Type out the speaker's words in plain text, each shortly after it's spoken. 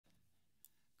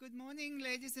Good morning,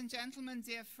 ladies and gentlemen,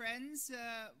 dear friends.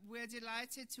 We're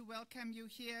delighted to welcome you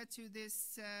here to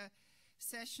this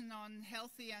session on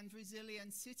healthy and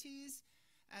resilient cities.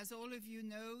 As all of you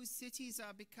know, cities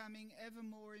are becoming ever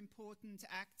more important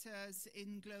actors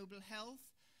in global health.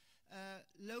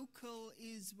 Local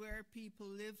is where people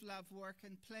live, love, work,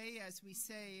 and play, as we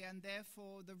say, and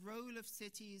therefore the role of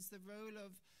cities, the role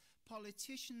of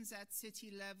politicians at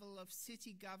city level, of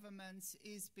city governments,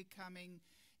 is becoming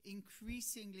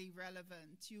increasingly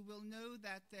relevant. You will know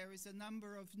that there is a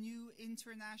number of new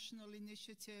international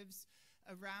initiatives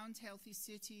around healthy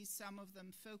cities, some of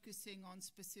them focusing on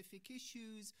specific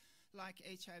issues like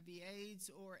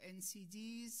HIV/AIDS or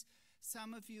NCDs.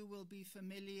 Some of you will be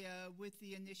familiar with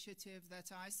the initiative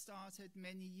that I started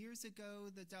many years ago,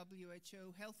 the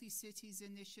WHO Healthy Cities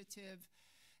Initiative.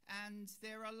 And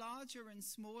there are larger and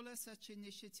smaller such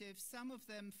initiatives, some of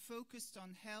them focused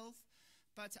on health,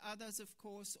 but others, of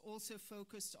course, also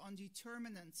focused on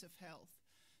determinants of health.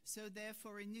 So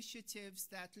therefore, initiatives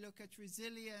that look at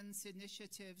resilience,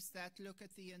 initiatives that look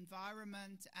at the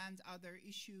environment and other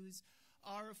issues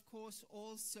are, of course,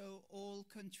 also all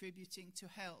contributing to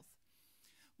health.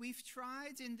 We've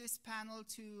tried in this panel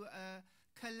to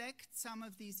collect some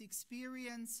of these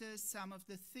experiences, some of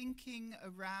the thinking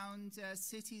around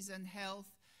cities and health,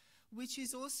 which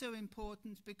is also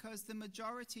important because the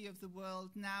majority of the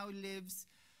world now lives,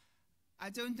 I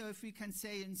don't know if we can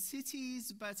say in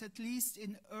cities, but at least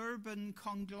in urban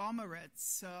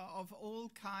conglomerates of all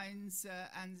kinds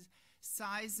and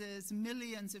sizes,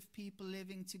 millions of people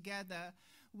living together,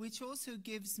 which also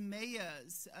gives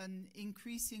mayors an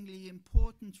increasingly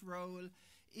important role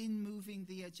in moving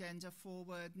the agenda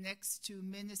forward next to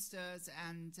ministers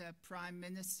and prime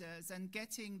ministers, and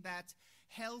getting that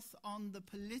health on the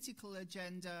political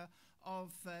agenda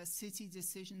of city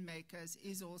decision makers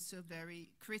is also very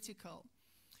critical.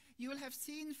 You will have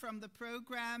seen from the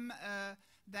program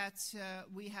that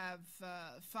we have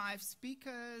 5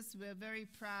 speakers. We're very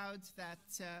proud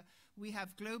that we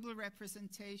have global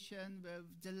representation. We're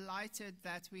delighted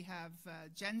that we have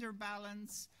gender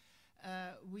balance.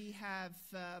 We have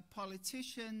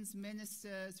politicians,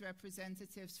 ministers,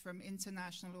 representatives from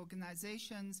international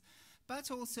organizations, but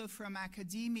also from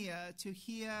academia, to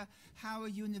hear how a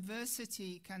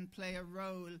university can play a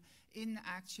role in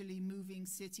actually moving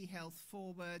city health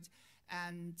forward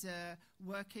and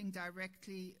working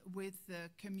directly with the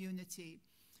community.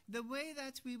 The way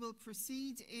that we will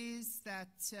proceed is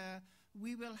that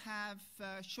we will have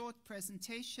short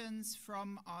presentations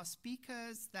from our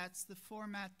speakers. That's the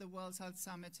format the World Health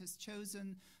Summit has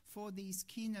chosen for these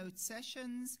keynote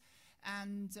sessions.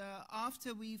 And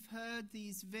after we've heard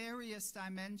these various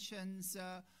dimensions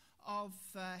of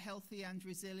healthy and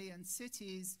resilient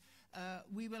cities,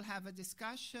 we will have a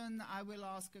discussion. I will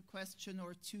ask a question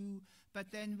or two,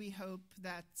 but then we hope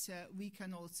that we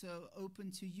can also open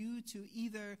to you to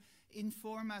either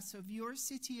inform us of your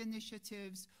city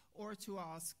initiatives or to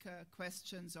ask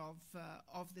questions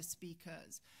of the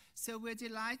speakers. So we're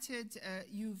delighted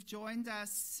you've joined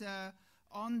us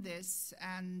on this,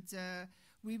 and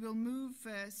we will move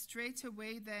straight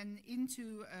away then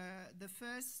into the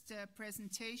first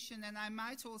presentation. And I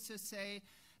might also say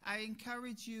I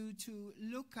encourage you to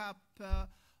look up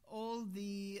all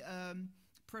the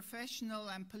professional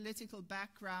and political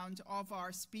background of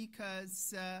our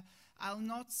speakers. I'll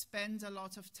not spend a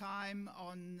lot of time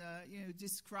on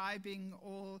describing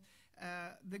all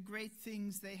the great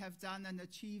things they have done and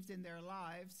achieved in their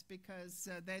lives, because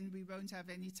then we won't have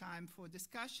any time for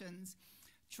discussions.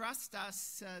 Trust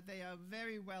us, they are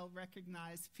very well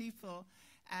recognized people,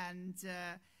 and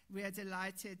we are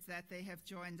delighted that they have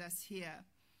joined us here.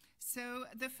 So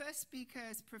the first speaker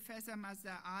is Professor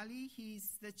Mazda Ali.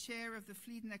 He's the chair of the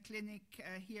Fliedner Klinik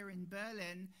here in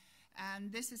Berlin.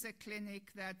 And this is a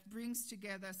clinic that brings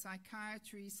together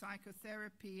psychiatry,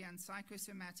 psychotherapy, and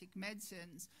psychosomatic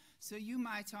medicines. So you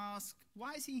might ask,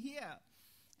 why is he here?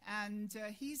 And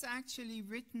he's actually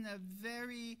written a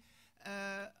very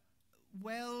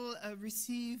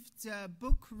well-received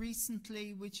book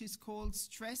recently, which is called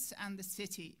Stress and the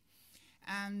City.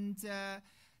 And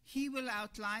he will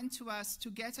outline to us, to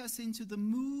get us into the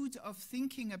mood of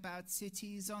thinking about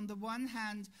cities, on the one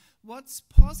hand, what's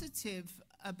positive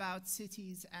about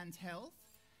cities and health,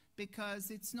 because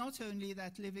it's not only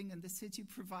that living in the city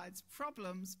provides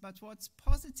problems, but what's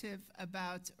positive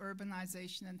about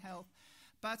urbanization and health,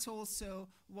 but also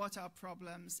what are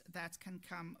problems that can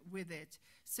come with it.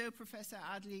 So, Professor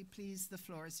Adli, please, the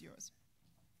floor is yours.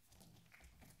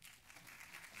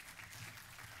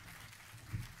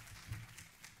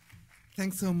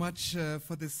 Thanks so much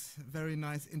for this very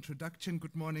nice introduction.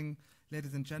 Good morning,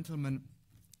 ladies and gentlemen.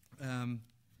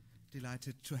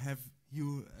 delighted to have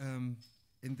you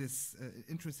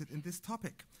interested in this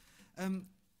topic.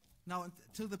 Now,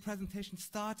 until the presentation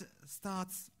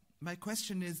starts, my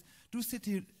question is, do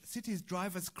cities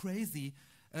drive us crazy?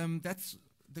 That's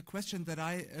the question that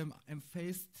I am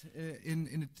faced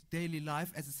in a daily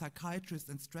life as a psychiatrist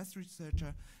and stress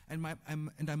researcher, and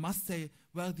I must say,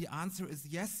 well, the answer is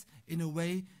yes, in a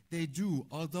way they do.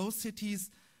 Although cities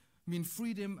mean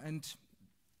freedom, and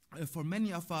for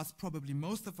many of us, probably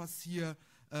most of us here,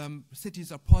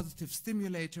 cities are positive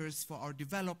stimulators for our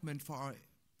development, for our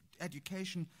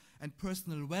education and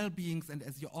personal well-beings, and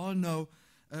as you all know,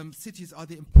 cities are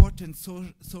the important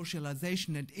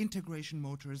socialization and integration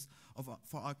motors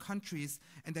for our countries,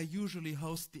 and they usually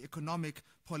host the economic,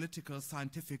 political,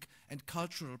 scientific, and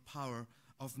cultural power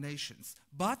of nations.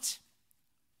 But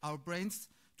our brains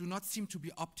do not seem to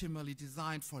be optimally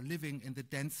designed for living in the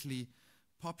densely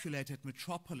populated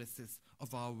metropolises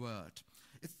of our world.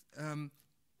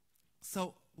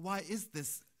 So why is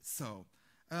this so?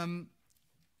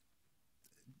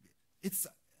 It's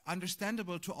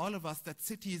understandable to all of us that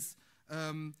city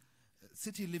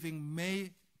living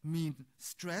may mean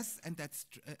stress, and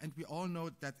and we all know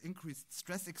that increased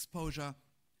stress exposure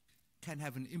can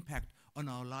have an impact on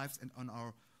our lives and on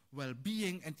our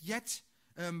well-being, and yet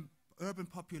urban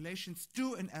populations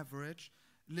do, on average,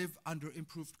 live under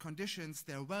improved conditions.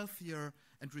 They're wealthier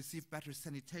and receive better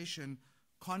sanitation,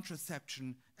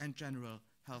 contraception, and general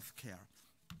health care.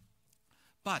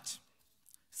 But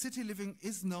city living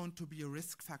is known to be a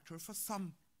risk factor for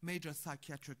some major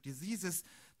psychiatric diseases.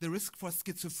 The risk for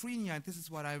schizophrenia, and this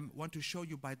is what I want to show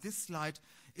you by this slide,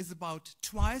 is about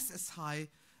twice as high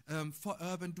for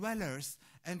urban dwellers.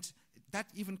 And that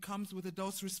even comes with a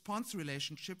dose-response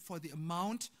relationship for the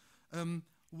amount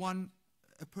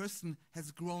a person has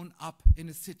grown up in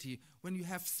a city. When you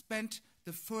have spent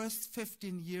the first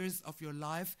 15 years of your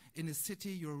life in a city,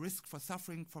 your risk for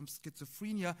suffering from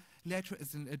schizophrenia later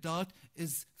as an adult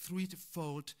is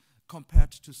threefold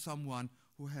compared to someone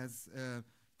who has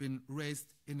been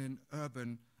raised in an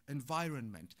urban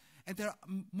environment. And there are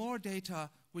more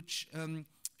data which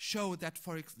show that,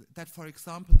 for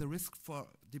example, the risk for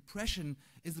depression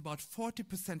is about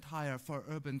 40% higher for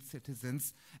urban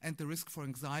citizens, and the risk for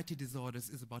anxiety disorders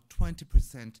is about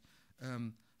 20%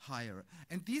 higher.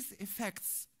 And these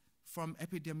effects from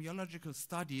epidemiological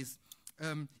studies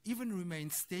even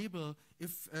remain stable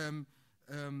if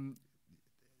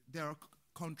they are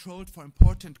controlled for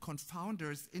important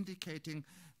confounders, indicating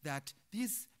that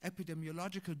these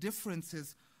epidemiological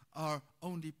differences are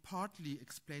only partly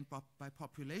explained by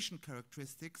population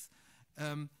characteristics.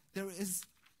 There is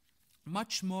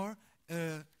much more,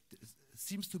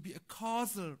 seems to be a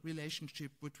causal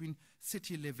relationship between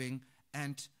city living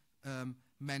and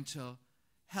mental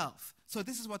health. So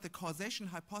this is what the causation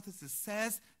hypothesis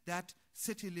says, that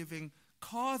city living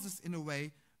causes, in a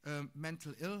way,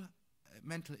 mental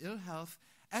ill health,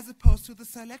 as opposed to the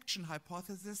selection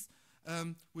hypothesis,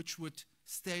 which would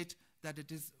state that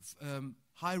it is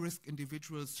high-risk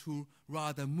individuals who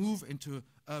rather move into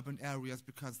urban areas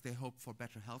because they hope for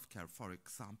better health care, for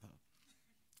example.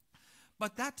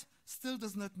 But that still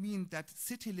does not mean that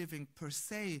city living per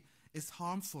se is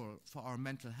harmful for our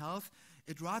mental health.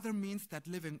 It rather means that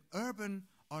living urban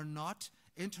or not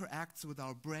interacts with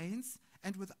our brains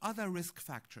and with other risk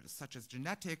factors, such as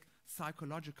genetic,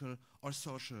 psychological, or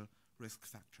social risk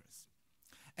factors.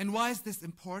 And why is this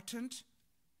important?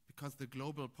 Because the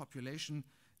global population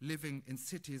living in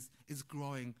cities is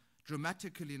growing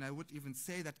dramatically, and I would even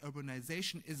say that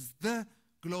urbanization is the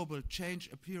global change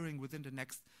appearing within the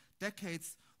next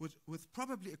decades, with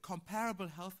probably a comparable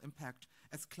health impact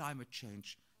as climate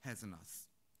change has on us.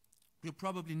 You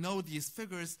probably know these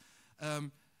figures.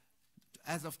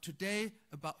 As of today,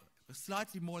 about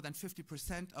slightly more than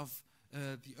 50% of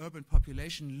the urban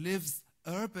population lives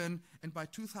urban, and by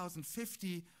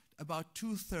 2050, about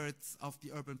 2/3 of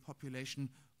the urban population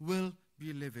will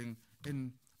be living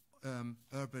in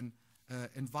urban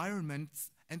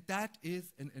environments, and that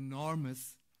is an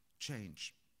enormous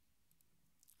change.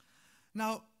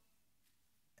 Now,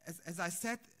 as I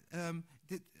said,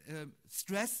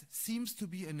 stress seems to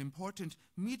be an important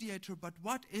mediator, but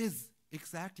what is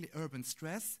exactly urban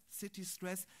stress, city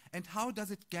stress, and how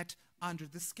does it get under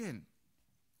the skin?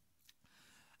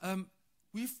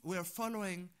 We're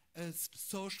following a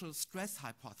social stress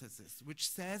hypothesis, which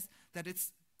says that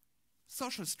it's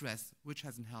social stress which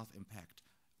has a health impact,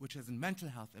 which has a mental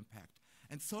health impact.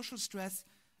 And social stress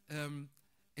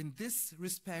in this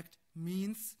respect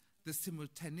means the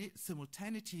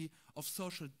simultaneity of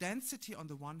social density on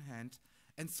the one hand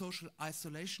and social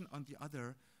isolation on the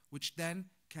other, which then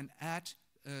can add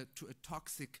to a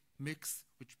toxic mix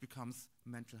which becomes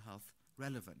mental health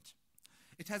relevant.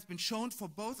 It has been shown for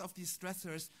both of these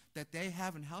stressors that they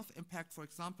have a health impact. For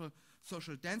example,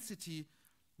 social density,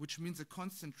 which means a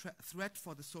constant threat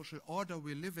for the social order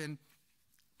we live in,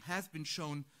 has been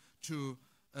shown to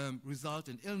result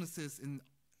in illnesses and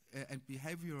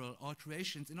behavioral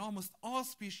alterations in almost all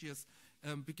species,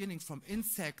 beginning from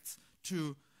insects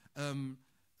to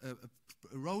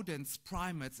rodents,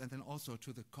 primates, and then also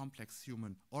to the complex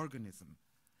human organism.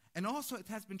 And also it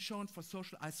has been shown for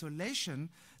social isolation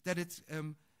that it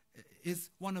is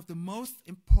one of the most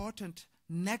important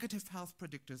negative health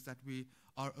predictors that we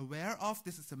are aware of.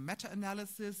 This is a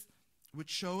meta-analysis which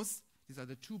shows, these are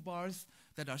the two bars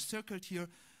that are circled here,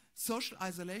 social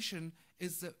isolation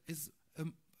is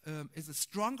a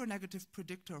stronger negative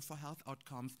predictor for health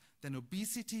outcomes than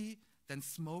obesity, than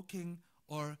smoking,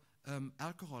 or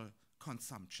alcohol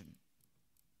consumption.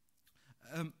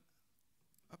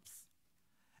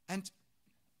 And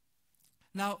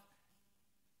now,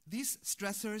 these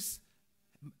stressors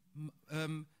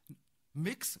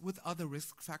mix with other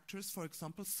risk factors, for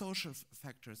example, social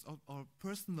factors or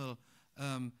personal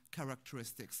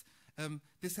characteristics.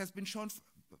 This has been shown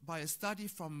by a study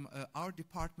from our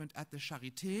department at the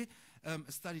Charité,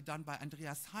 a study done by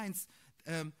Andreas Heinz,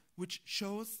 which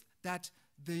shows that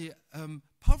the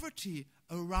poverty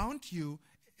around you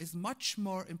is much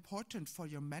more important for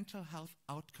your mental health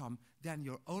outcome than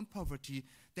your own poverty.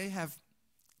 They have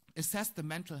assessed the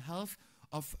mental health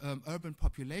of urban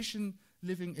population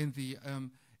living in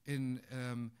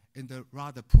the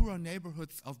rather poorer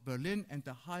neighborhoods of Berlin, and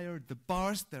the higher the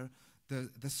bars, the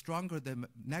stronger the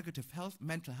negative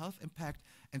mental health impact,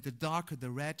 and the darker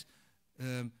the red,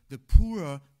 the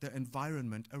poorer the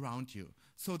environment around you.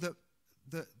 So the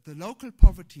local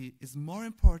poverty is more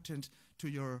important to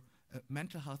your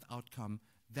mental health outcome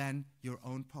than your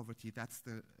own poverty. That's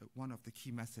one of the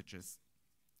key messages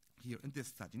here in this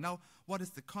study. Now, what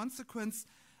is the consequence?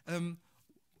 The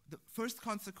first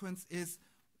consequence is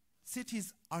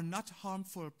cities are not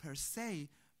harmful per se,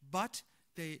 but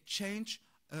they change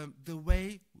the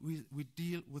way we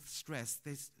deal with stress.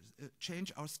 They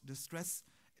change the stress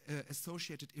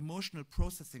associated emotional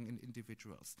processing in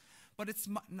individuals. But it's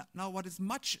now what is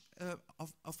much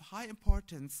of high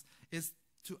importance is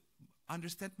to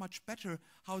understand much better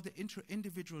how the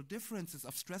inter-individual differences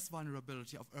of stress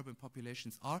vulnerability of urban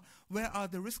populations are. Where are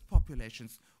the risk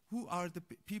populations? Who are the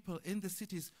people in the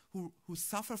cities who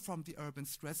suffer from the urban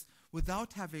stress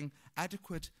without having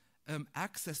adequate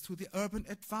access to the urban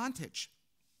advantage?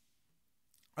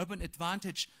 Urban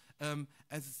advantage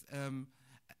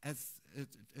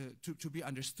to be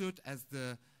understood as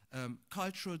the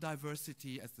cultural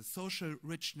diversity, as the social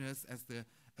richness, as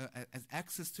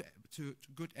access to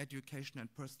good education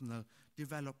and personal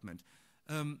development.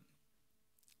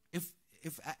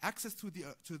 If access to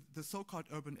the so-called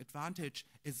urban advantage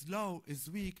is low, is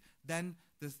weak, then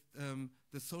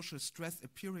the social stress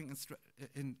appearing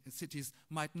in cities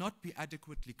might not be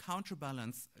adequately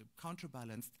counterbalanced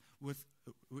with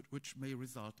which may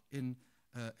result in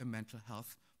a mental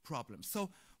health problem. So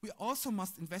we also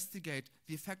must investigate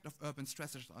the effect of urban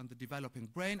stressors on the developing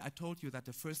brain. I told you that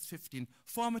the first 15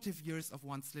 formative years of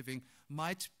one's living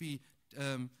might be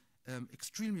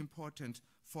extremely important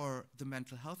for the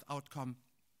mental health outcome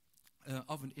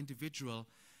of an individual.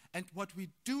 And what we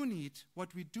do need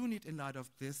in light of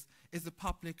this is a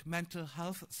public mental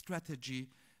health strategy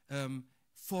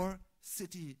for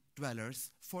city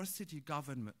dwellers, for city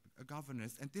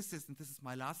governors. And this is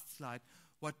my last slide,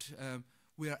 what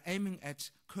we are aiming at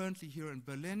currently here in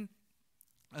Berlin.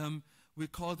 We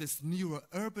call this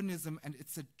neurourbanism, and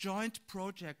it's a joint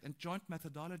project and joint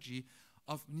methodology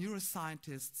of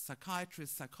neuroscientists,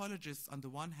 psychiatrists, psychologists on the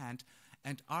one hand,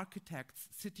 and architects,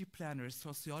 city planners,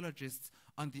 sociologists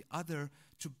on the other,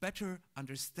 to better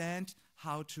understand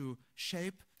how to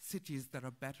shape cities that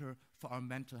are better for our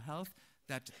mental health,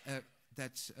 that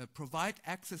provide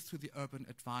access to the urban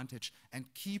advantage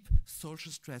and keep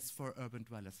social stress for urban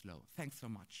dwellers low. Thanks so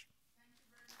much.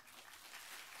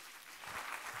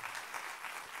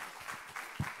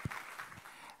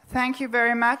 Thank you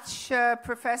very much,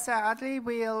 Professor Adli.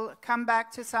 We'll come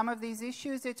back to some of these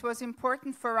issues. It was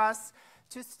important for us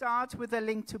to start with a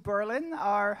link to Berlin,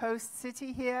 our host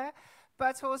city here,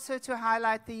 but also to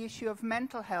highlight the issue of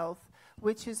mental health,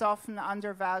 which is often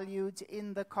undervalued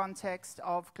in the context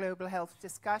of global health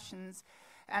discussions.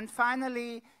 And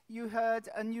finally, you heard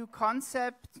a new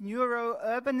concept,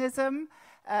 neurourbanism.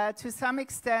 To some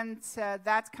extent,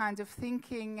 that kind of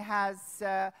thinking has,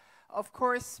 of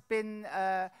course, been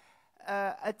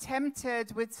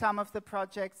attempted with some of the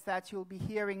projects that you'll be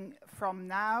hearing from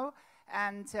now.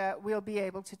 and we'll be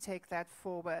able to take that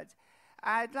forward.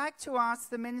 I'd like to ask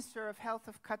the Minister of Health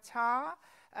of Qatar,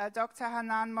 Dr.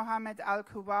 Hanan Mohamed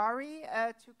Al-Kuwari,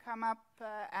 to come up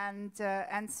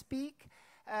and speak.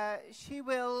 She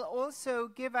will also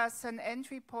give us an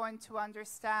entry point to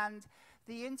understand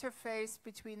the interface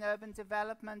between urban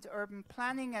development, urban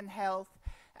planning, and health.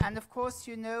 And of course,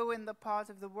 you know, in the part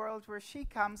of the world where she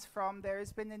comes from, there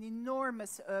has been an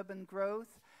enormous urban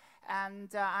growth.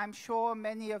 And I'm sure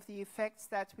many of the effects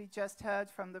that we just heard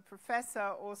from the professor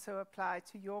also apply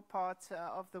to your part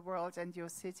of the world and your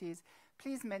cities.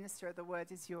 Please, Minister, the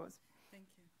word is yours. Thank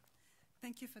you.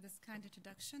 Thank you for this kind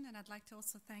introduction. And I'd like to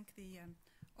also thank the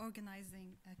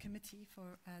organizing committee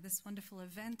for this wonderful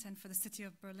event and for the city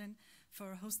of Berlin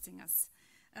for hosting us.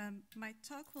 My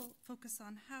talk will focus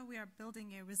on how we are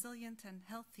building a resilient and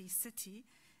healthy city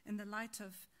in the light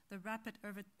of the rapid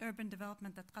urban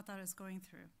development that Qatar is going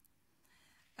through.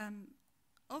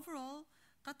 Overall,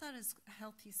 Qatar is a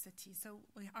healthy city, so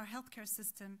our healthcare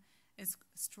system is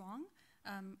strong.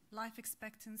 Life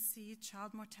expectancy,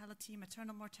 child mortality,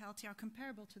 maternal mortality are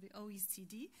comparable to the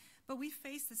OECD, but we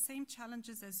face the same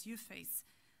challenges as you face.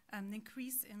 The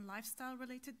increase in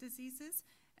lifestyle-related diseases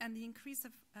and the increase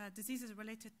of diseases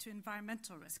related to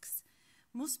environmental risks.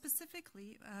 Most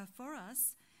specifically, for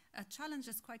us, a challenge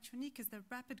that's quite unique is the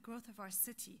rapid growth of our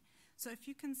city. So if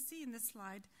you can see in this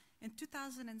slide, in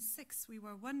 2006, we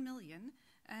were 1 million,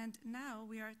 and now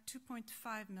we are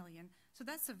 2.5 million. So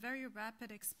that's a very rapid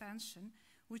expansion,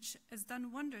 which has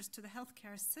done wonders to the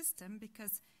healthcare system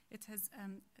because it has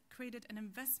created an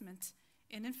investment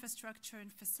in infrastructure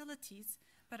and facilities.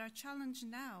 But our challenge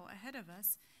now ahead of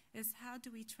us is how do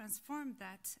we transform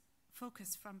that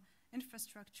focus from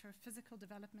infrastructure, physical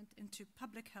development into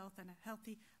public health and a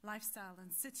healthy lifestyle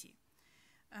and city.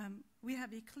 We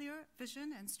have a clear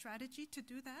vision and strategy to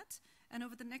do that, and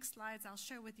over the next slides I'll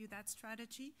share with you that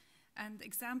strategy and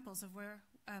examples of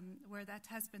where that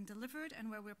has been delivered and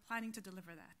where we're planning to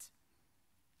deliver that.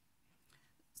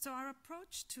 So our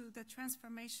approach to the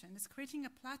transformation is creating a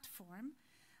platform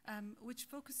which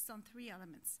focuses on 3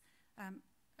 elements: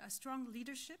 a strong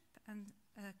leadership and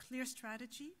a clear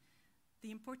strategy,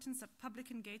 the importance of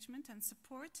public engagement and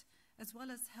support, as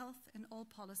well as health in all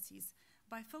policies.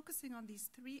 By focusing on these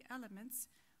 3 elements,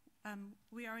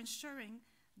 we are ensuring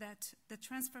that the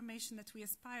transformation that we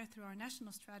aspire through our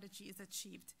national strategy is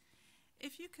achieved.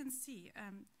 If you can see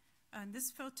on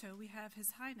this photo, we have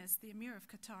His Highness, the Emir of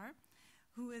Qatar,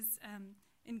 who is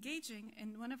engaging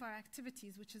in one of our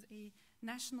activities, which is a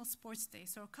national sports day.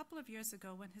 So a couple of years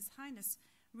ago, when His Highness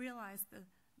realized the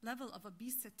level of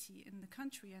obesity in the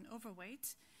country and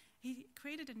overweight, he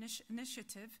created an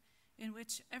initiative in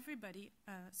which everybody,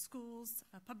 schools,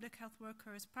 public health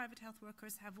workers, private health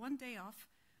workers, have 1 day off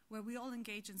where we all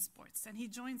engage in sports. And he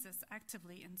joins us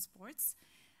actively in sports.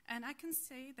 And I can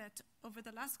say that over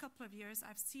the last couple of years,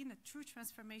 I've seen a true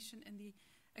transformation in the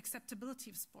acceptability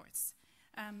of sports.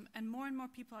 And more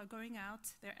people are going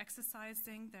out, they're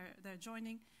exercising, they're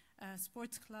joining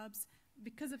sports clubs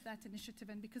because of that initiative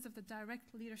and because of the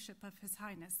direct leadership of His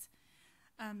Highness.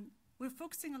 We're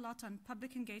focusing a lot on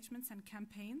public engagements and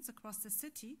campaigns across the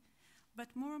city, but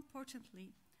more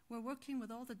importantly, we're working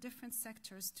with all the different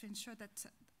sectors to ensure that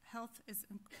health is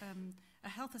a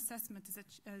health assessment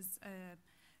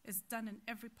is done in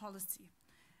every policy.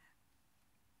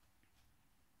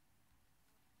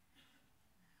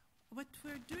 What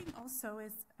we're doing also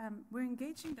is we're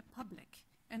engaging the public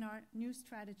in our new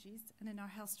strategies and in our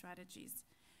health strategies.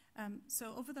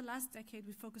 So over the last decade,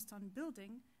 we focused on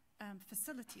building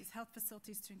facilities, health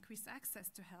facilities to increase access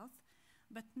to health.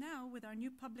 But now with our new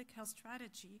public health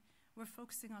strategy, we're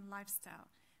focusing on lifestyle.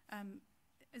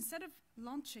 Instead of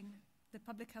launching the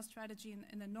public health strategy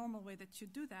in the normal way that you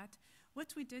do that,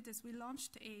 what we did is we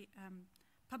launched a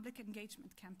public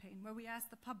engagement campaign where we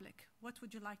asked the public, what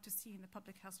would you like to see in the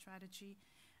public health strategy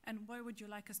and where would you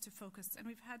like us to focus? And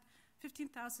we've had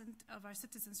 15,000 of our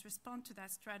citizens respond to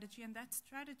that strategy, and that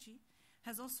strategy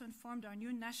has also informed our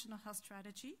new national health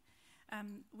strategy,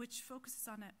 which focuses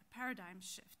on a paradigm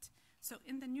shift. So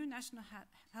in the new national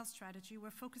health strategy,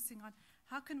 we're focusing on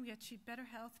how can we achieve better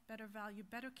health, better value,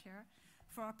 better care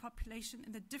for our population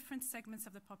in the different segments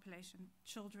of the population: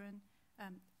 children,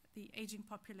 the aging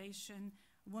population,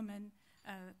 women,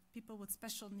 people with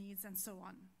special needs, and so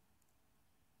on.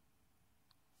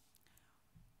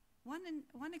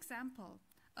 One example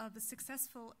of the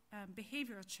successful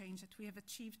behavioral change that we have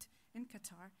achieved in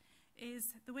Qatar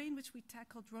is the way in which we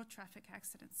tackled road traffic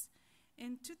accidents.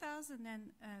 In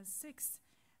 2006,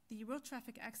 the road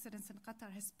traffic accidents in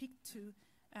Qatar has peaked to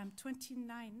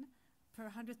 29 per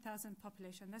 100,000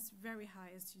 population. That's very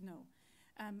high, as you know.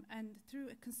 And through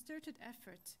a concerted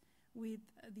effort with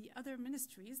the other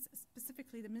ministries,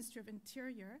 specifically the Ministry of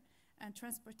Interior and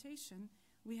Transportation,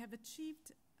 we have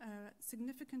achieved a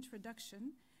significant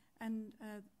reduction, and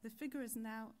the figure is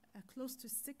now close to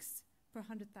 6 per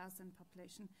 100,000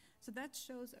 population. So that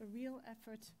shows a real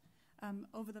effort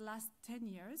over the last 10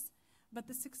 years. But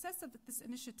the success of this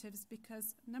initiative is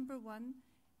because, number one,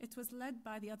 it was led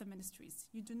by the other ministries.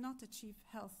 You do not achieve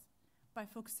health by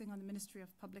focusing on the Ministry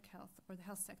of Public Health or the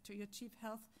health sector. You achieve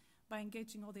health by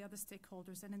engaging all the other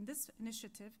stakeholders. And in this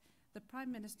initiative, the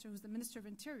Prime Minister, who's the Minister of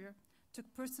Interior,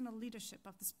 took personal leadership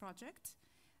of this project.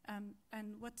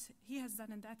 And what he has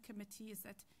done in that committee is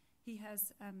that he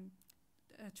has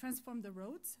transformed the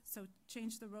roads, so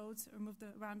changed the roads, removed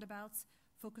the roundabouts,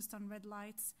 focused on red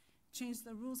lights, changed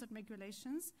the rules and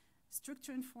regulations,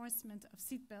 stricter enforcement of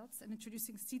seat belts and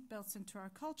introducing seat belts into our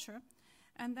culture.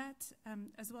 And that,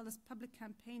 as well as public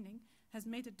campaigning, has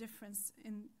made a difference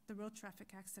in the road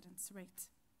traffic accidents rate.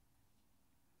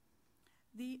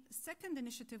 The second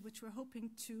initiative, which we're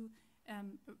hoping to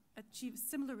achieve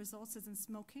similar results, is in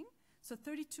smoking. So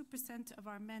 32% of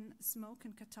our men smoke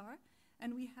in Qatar,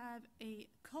 and we have a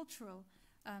cultural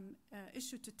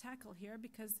issue to tackle here,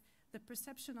 because the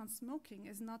perception on smoking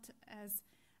is not as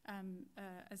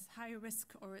high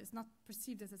risk, or is not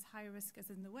perceived as high risk as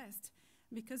in the West,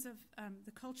 because of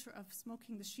the culture of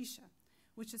smoking the shisha,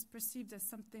 which is perceived as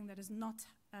something that is not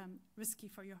risky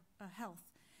for your health.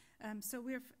 So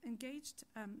we're engaged,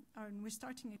 and we're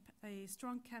starting a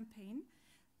strong campaign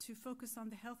to focus on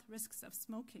the health risks of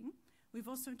smoking. We've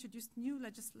also introduced new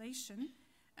legislation,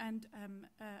 and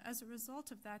as a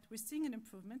result of that, we're seeing an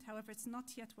improvement. However, it's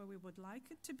not yet where we would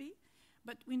like it to be,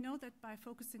 but we know that by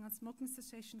focusing on smoking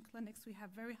cessation clinics, we have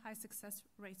very high success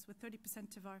rates, with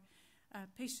 30% of our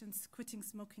patients quitting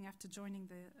smoking after joining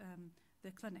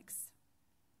the clinics.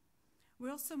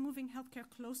 We're also moving healthcare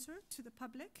closer to the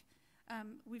public.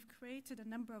 We've created a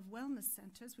number of wellness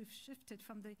centers. We've shifted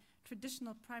from the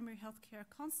traditional primary healthcare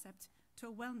concept to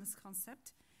a wellness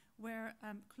concept, where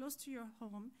close to your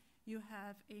home, you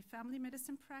have a family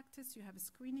medicine practice, you have a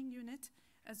screening unit,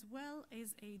 as well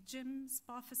as a gym,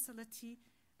 spa facility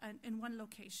in one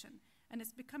location. And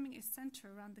it's becoming a center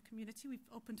around the community. We've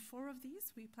opened 4 of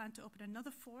these. We plan to open another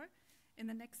 4 in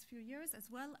the next few years, as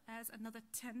well as another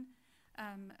 10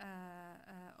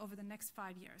 over the next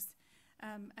 5 years.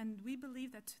 And we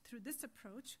believe that through this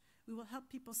approach, we will help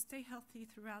people stay healthy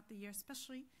throughout the year,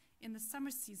 especially in the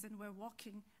summer season, where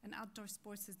walking and outdoor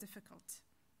sports is difficult.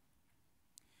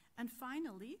 And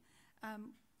finally,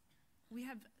 we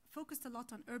have focused a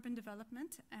lot on urban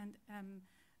development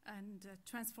and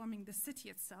transforming the city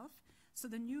itself. So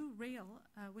the new rail,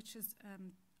 which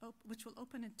will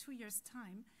open in 2 years'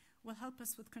 time, will help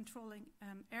us with controlling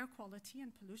air quality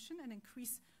and pollution and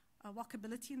increase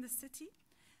walkability in the city.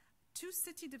 2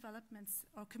 city developments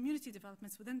or community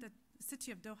developments within the city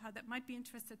of Doha that might be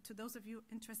interested to those of you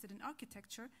interested in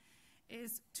architecture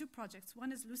is 2 projects.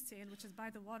 One is Lusail, which is by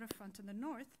the waterfront in the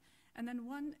north, and then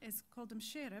one is called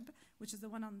Mshereb, which is the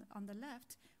one on the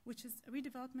left, which is a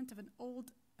redevelopment of an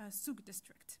old souk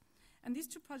district. And these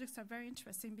 2 projects are very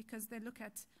interesting because they look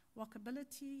at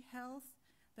walkability, health,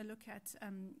 they look at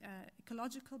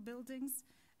ecological buildings,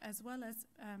 as well as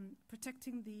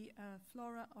protecting the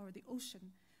flora or the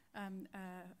ocean,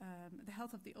 the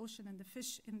health of the ocean and the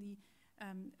fish in the,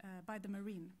 by the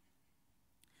marine.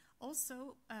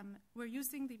 Also, we're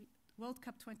using the World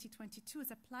Cup 2022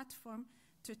 as a platform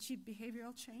to achieve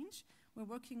behavioral change. We're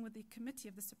working with the committee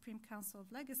of the Supreme Council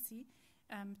of Legacy,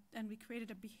 and we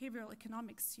created a behavioral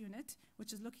economics unit,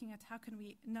 which is looking at how can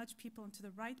we nudge people into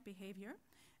the right behavior.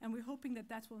 And we're hoping that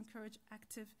that will encourage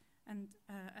active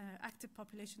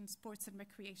population sports and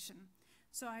recreation.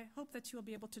 So I hope that you'll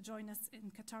be able to join us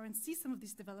in Qatar and see some of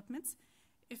these developments,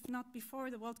 if not before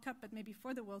the World Cup, but maybe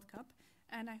for the World Cup.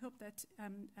 And I hope that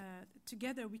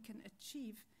together we can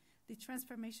achieve the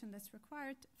transformation that's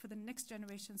required for the next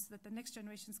generation, so that the next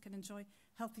generations can enjoy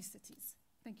healthy cities.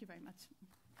 Thank you very much.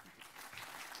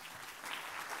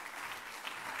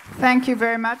 Thank you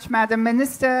very much, Madam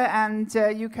Minister. And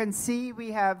you can see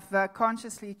we have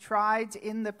consciously tried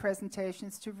in the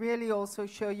presentations to really also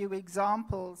show you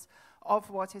examples of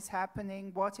what is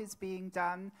happening, what is being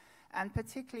done, and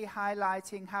particularly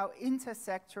highlighting how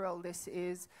intersectoral this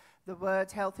is. The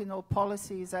word health in all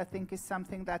policies, I think, is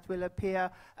something that will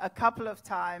appear a couple of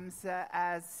times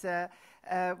as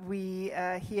we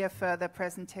hear further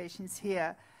presentations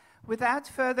here. Without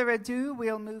further ado,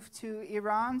 we'll move to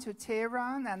Iran, to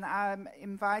Tehran, and I'm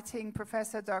inviting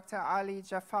Professor Dr. Ali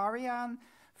Jafarian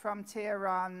from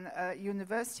Tehran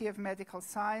University of Medical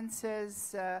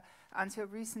Sciences, until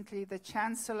recently the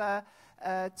Chancellor,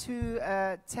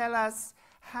 to tell us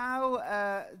how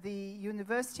the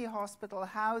university hospital,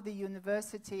 how the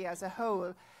university as a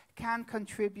whole can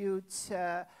contribute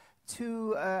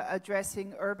to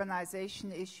addressing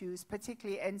urbanization issues,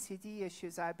 particularly NCD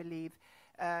issues, I believe,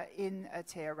 in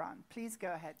Tehran. Please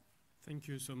go ahead. Thank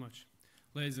you so much.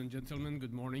 Ladies and gentlemen,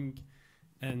 good morning.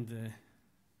 And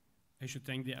I should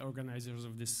thank the organizers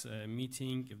of this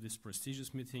meeting, of this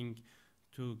prestigious meeting,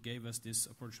 to give us this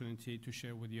opportunity to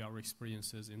share with you our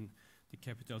experiences in the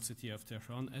capital city of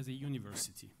Tehran as a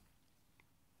university.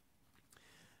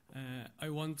 I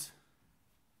want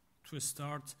to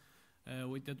start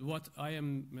with that what I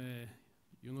am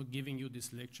giving you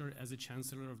this lecture as a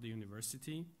chancellor of the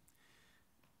university.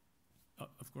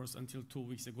 Of course, until 2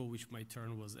 weeks ago, which my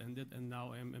term was ended, and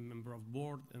now I am a member of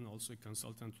board and also a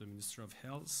consultant to the Ministry of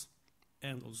Health,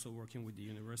 and also working with the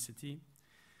university.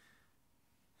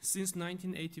 Since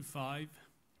 1985,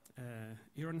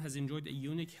 Iran has enjoyed a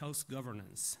unique health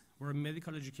governance, where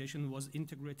medical education was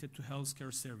integrated to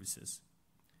healthcare services.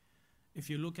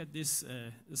 If you look at this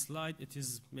slide, it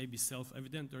is maybe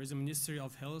self-evident. There is a Ministry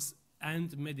of Health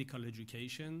and Medical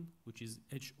Education, which is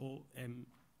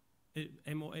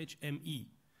MOHME.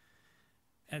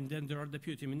 And then there are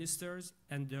deputy ministers,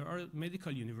 and there are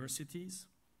medical universities.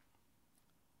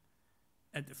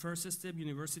 At the first step,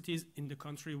 universities in the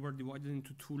country were divided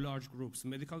into two large groups: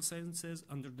 medical sciences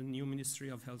under the new Ministry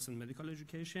of Health and Medical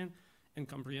Education, and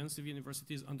comprehensive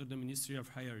universities under the Ministry of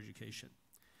Higher Education.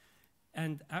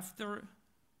 And after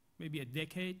maybe a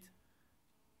decade,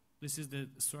 this is the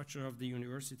structure of the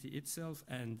university itself.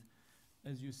 And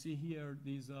as you see here,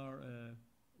 these are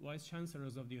vice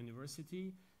chancellors of the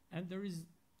university. And there is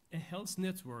a health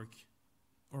network,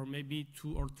 or maybe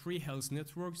 2 or 3 health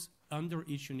networks under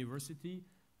each university,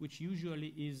 which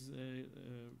usually is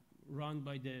run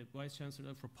by the vice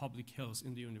chancellor for public health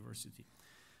in the university.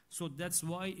 So that's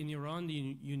why in Iran,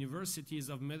 the universities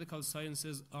of medical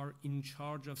sciences are in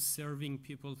charge of serving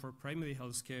people for primary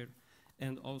health care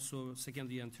and also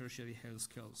secondary and tertiary health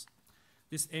care.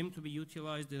 This aim to be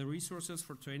utilized the resources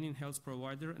for training health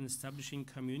provider and establishing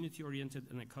community-oriented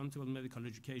and accountable medical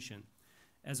education.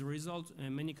 As a result,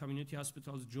 many community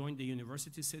hospitals joined the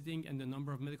university setting, and the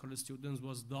number of medical students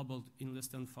was doubled in less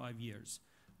than 5 years.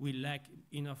 We lack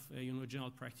enough general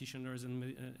practitioners and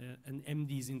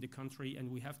MDs in the country,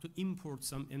 and we have to import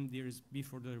some MDs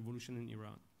before the revolution in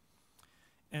Iran.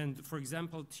 And for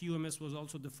example, TUMS was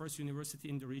also the first university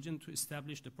in the region to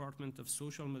establish Department of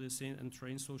Social Medicine and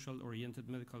train social-oriented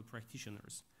medical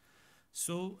practitioners.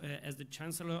 So as the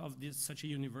chancellor of such a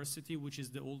university, which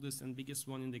is the oldest and biggest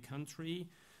one in the country,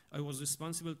 I was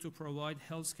responsible to provide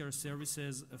healthcare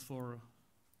services for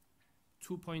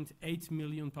 2.8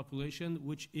 million population,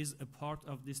 which is a part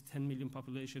of this 10 million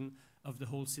population of the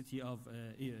whole city of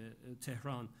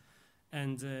Tehran.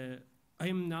 And I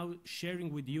am now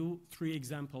sharing with you 3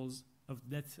 examples of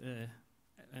that,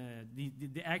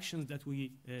 the actions that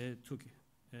we took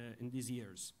in these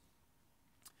years.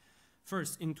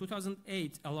 First, in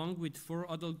 2008, along with 4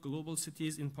 other global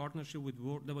cities in partnership with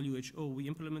WHO, we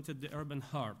implemented the Urban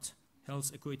Heart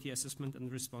Health Equity Assessment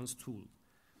and Response Tool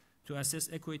to assess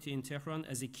equity in Tehran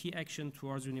as a key action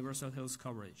towards universal health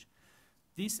coverage.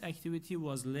 This activity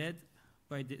was led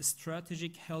by the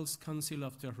Strategic Health Council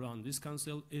of Tehran. This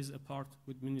council is a part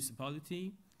with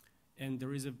municipality, and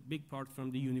there is a big part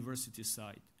from the university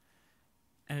side.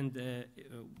 And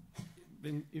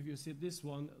then if you see this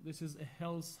one, this is a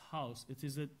health house. It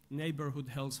is a neighborhood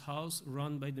health house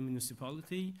run by the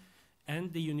municipality,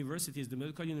 and the universities, the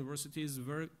medical universities,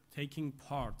 were taking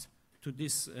part to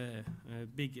this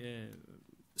big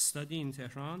study in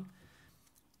Tehran.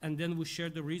 And then we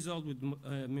shared the result with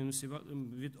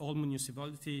all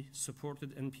municipality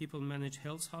supported and people managed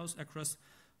health house across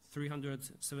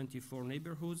 374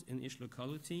 neighborhoods in each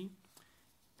locality.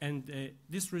 And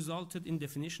this resulted in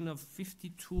definition of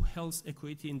 52 health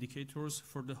equity indicators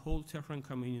for the whole Tehran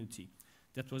community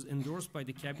that was endorsed by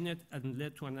the cabinet and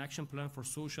led to an action plan for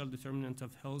social determinant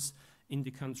of health in the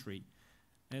country.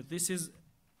 This is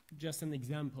just an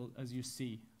example, as you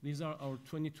see. These are our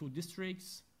 22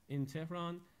 districts in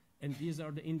Tehran, and these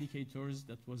are the indicators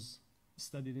that was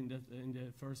studied in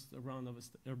the first round of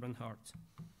Urban Heart.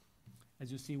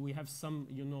 As you see, we have some,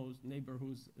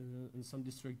 neighborhoods in some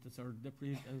districts that are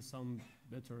deprived and some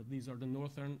better. These are the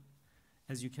northern,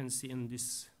 as you can see in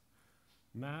this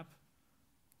map,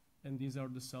 and these are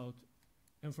the south.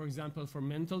 And for example, for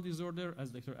mental disorder, as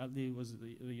Dr. Adli was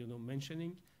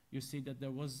mentioning, you see that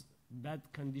there was bad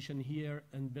condition here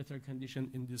and better condition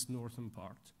in this northern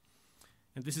part.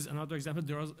 And this is another example.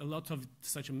 There are a lot of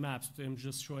such maps that I'm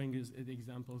just showing as the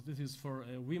examples. This is for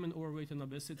women overweight and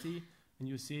obesity. And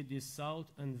you see this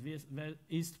south and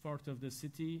east part of the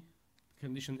city,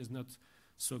 condition is not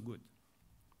so good.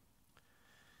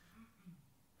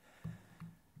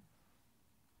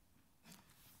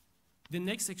 The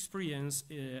next experience,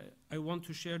 I want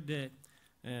to share the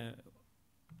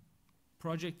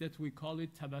project that we call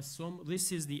it Tabassum.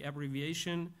 This is the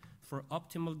abbreviation for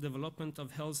optimal development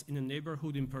of health in a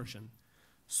neighborhood in Persian.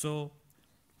 So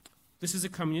this is a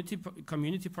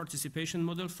community participation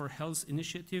model for health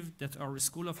initiative that our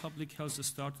School of Public Health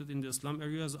started in the slum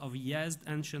areas of Yazd,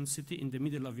 ancient city in the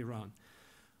middle of Iran.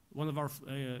 One of our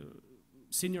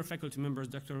senior faculty members,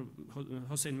 Dr.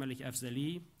 Hossein Malik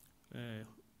Afzali,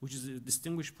 which is a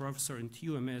distinguished professor in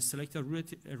TUMS, selected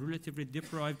a relatively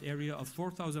deprived area of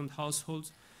 4,000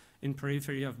 households in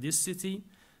periphery of this city,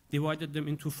 divided them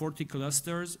into 40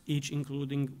 clusters, each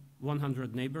including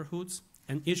 100 neighborhoods,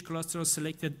 and each cluster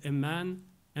selected a man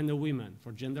and a woman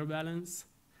for gender balance.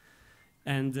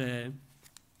 And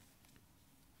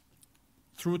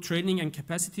through training and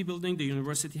capacity building, the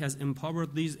university has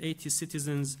empowered these 80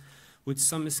 citizens with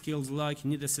some skills like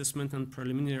need assessment and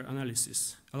preliminary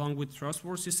analysis. Along with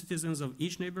trustworthy citizens of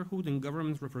each neighborhood and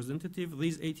government representative,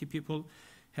 these 80 people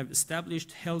have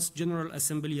established Health General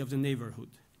Assembly of the neighborhood,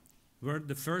 where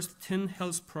the first 10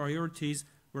 health priorities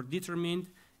were determined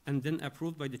and then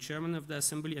approved by the chairman of the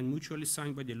assembly and mutually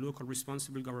signed by the local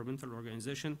responsible governmental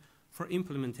organization for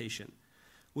implementation,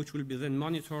 which will be then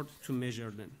monitored to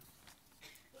measure them.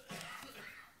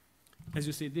 As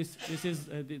you see, this is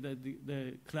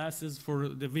the classes for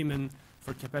the women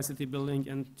for capacity building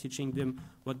and teaching them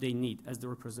what they need as the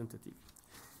representative.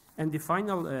 And the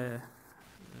final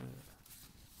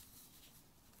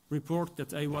report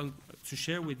that I want to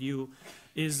share with you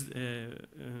is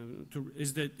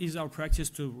our practice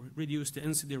to reduce the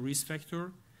NCD risk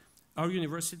factor. Our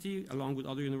university, along with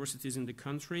other universities in the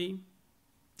country,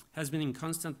 has been in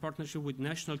constant partnership with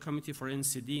National Committee for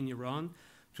NCD in Iran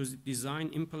to design,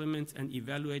 implement, and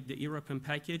evaluate the European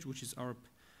package, which is our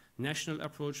national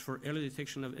approach for early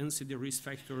detection of NCD risk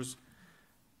factors,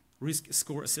 risk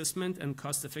score assessment, and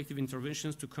cost-effective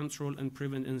interventions to control and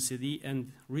prevent NCD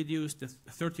and reduce the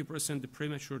 30% the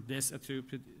premature deaths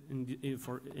attributed in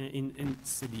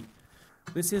NCD.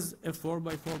 This is a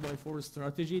 4x4x4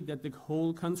 strategy that the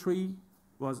whole country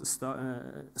was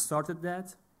started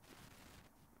that.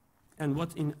 And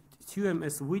what in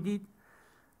TUMS we did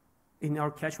in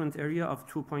our catchment area of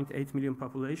 2.8 million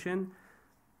population,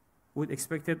 with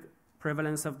expected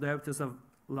prevalence of diabetes of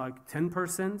like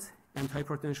 10% and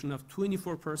hypertension of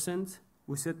 24%,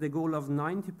 we set the goal of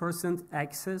 90%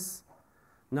 access,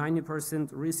 90%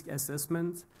 risk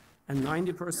assessment, and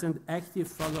 90% active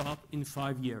follow-up in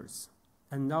 5 years.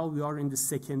 And now we are in the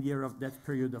second year of that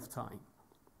period of time.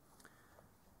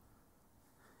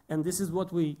 And this is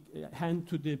what we hand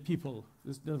to the people.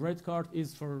 The red card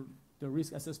is for the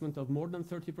risk assessment of more than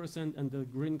 30%, and the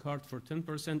green card for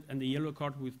 10%, and the yellow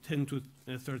card with 10 to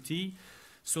 30.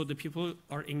 So the people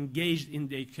are engaged in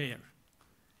their care.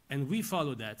 And we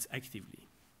follow that actively.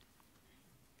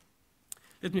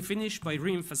 Let me finish by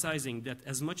re-emphasizing that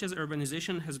as much as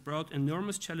urbanization has brought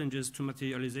enormous challenges to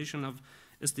materialization of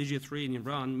SDG 3 in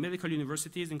Iran, medical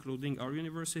universities, including our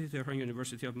university, Tehran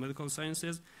University of Medical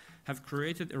Sciences, have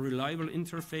created a reliable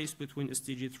interface between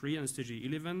SDG 3 and SDG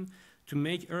 11 to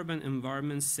make urban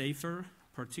environments safer,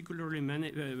 particularly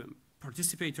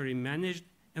participatory managed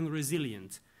and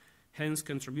resilient, hence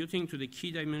contributing to the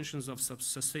key dimensions of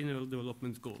sustainable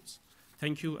development goals.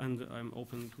 Thank you, and I'm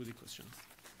open to the questions.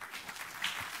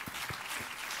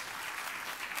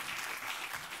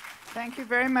 Thank you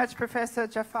very much, Professor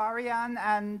Jafarian.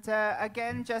 And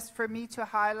again, just for me to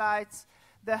highlight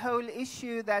the whole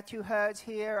issue that you heard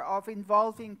here of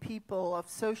involving people, of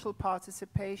social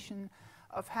participation,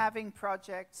 of having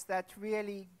projects that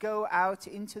really go out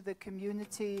into the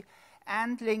community,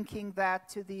 and linking that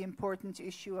to the important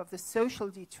issue of the social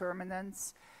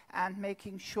determinants, and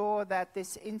making sure that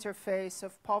this interface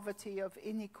of poverty, of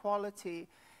inequality,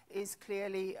 is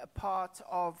clearly a part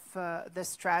of the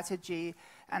strategy.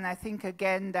 And I think,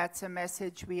 again, that's a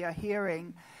message we are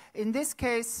hearing. In this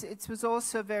case, it was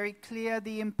also very clear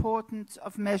the importance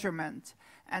of measurement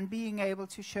and being able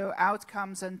to show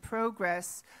outcomes and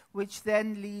progress, which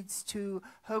then leads to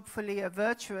hopefully a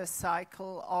virtuous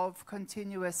cycle of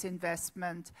continuous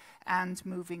investment and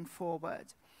moving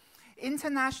forward.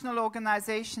 International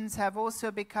organizations have also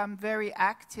become very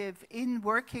active in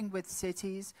working with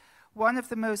cities. One of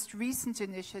the most recent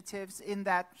initiatives in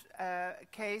that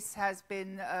case has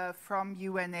been from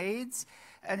UNAIDS,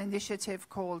 an initiative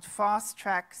called Fast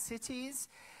Track Cities.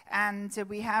 And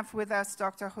we have with us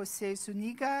Dr. José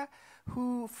Zuniga,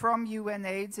 who from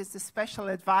UNAIDS is the special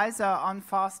advisor on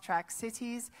fast-track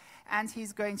cities, and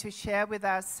he's going to share with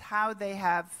us how they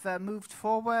have moved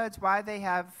forward, why they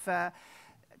have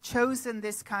chosen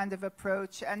this kind of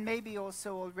approach, and maybe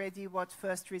also already what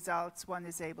first results one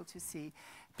is able to see.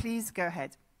 Please go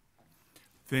ahead.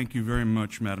 Thank you very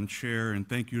much, Madam Chair, and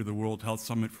thank you to the World Health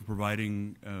Summit for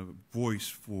providing a voice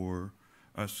for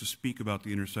us to speak about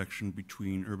the intersection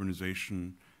between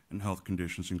urbanization and health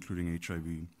conditions, including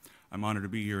HIV. I'm honored to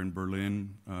be here in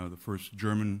Berlin, the first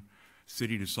German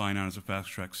city to sign on as a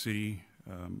fast-track city,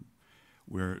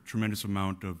 where a tremendous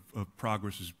amount of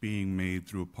progress is being made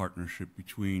through a partnership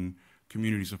between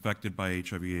communities affected by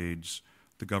HIV/AIDS,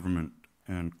 the government,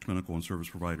 and clinical and service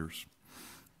providers.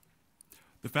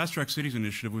 The Fast Track Cities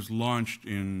initiative was launched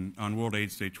on World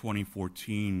AIDS Day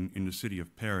 2014 in the city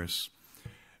of Paris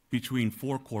between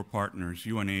 4 core partners,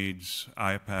 UNAIDS,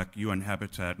 IAPAC, UN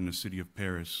Habitat, and the city of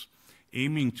Paris,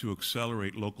 aiming to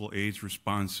accelerate local AIDS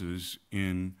responses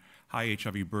in high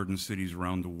HIV burden cities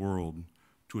around the world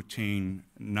to attain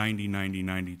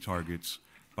 90-90-90 targets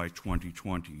by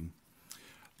 2020.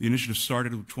 The initiative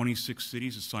started with 26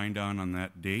 cities that signed on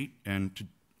that date, and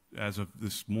as of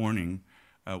this morning,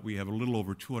 we have a little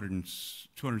over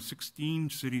 216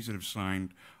 cities that have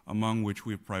signed, among which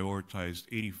we have prioritized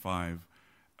 85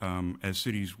 as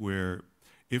cities where,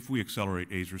 if we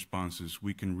accelerate AIDS responses,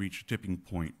 we can reach a tipping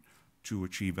point to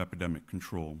achieve epidemic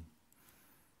control.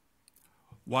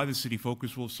 Why the city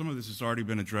focus? Well, some of this has already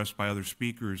been addressed by other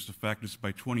speakers. The fact is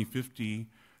by 2050,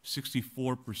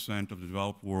 64% of the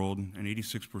developed world and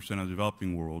 86% of the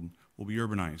developing world will be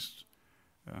urbanized,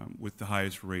 with the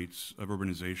highest rates of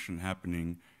urbanization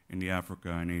happening in the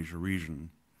Africa and Asia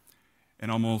region. And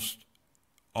almost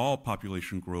all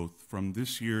population growth from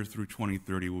this year through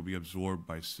 2030 will be absorbed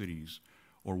by cities,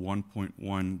 or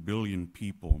 1.1 billion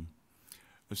people.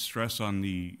 A stress on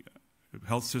the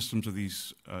health systems of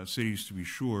these cities, to be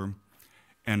sure,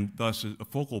 and thus a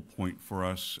focal point for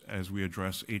us as we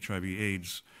address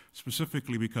HIV/AIDS,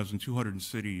 specifically because in 200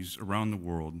 cities around the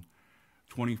world,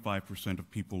 25% of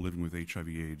people living with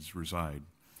HIV/AIDS reside.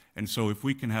 And so if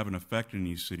we can have an effect in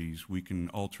these cities, we can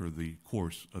alter the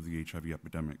course of the HIV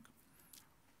epidemic.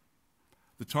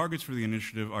 The targets for the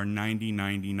initiative are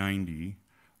 90-90-90.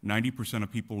 90%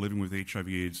 of people living with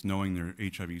HIV/AIDS knowing their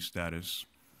HIV status,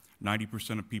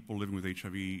 90% of people living with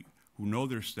HIV who know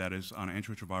their status on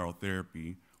antiretroviral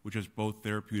therapy, which has both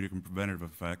therapeutic and preventative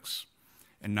effects,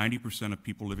 and 90% of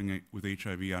people living with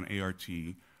HIV on ART,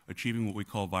 achieving what we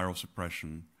call viral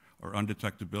suppression, or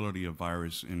undetectability of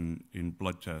virus in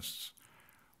blood tests,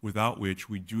 without which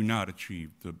we do not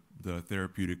achieve the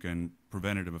therapeutic and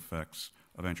preventative effects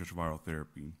of antiretroviral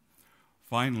therapy.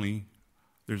 Finally,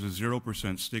 there's a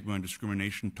 0% stigma and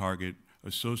discrimination target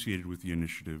associated with the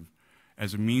initiative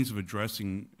as a means of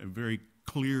addressing a very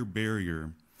clear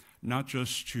barrier, not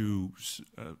just to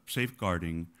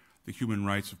safeguarding the human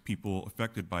rights of people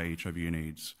affected by HIV and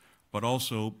AIDS, but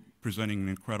also presenting an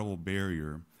incredible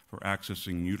barrier for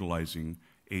accessing and utilizing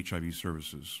HIV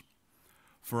services.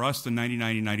 For us, the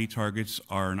 90-90-90 targets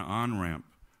are an on-ramp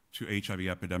to HIV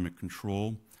epidemic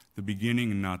control, the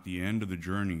beginning and not the end of the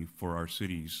journey for our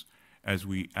cities, as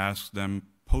we ask them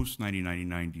post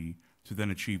 90-90-90 to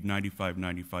then achieve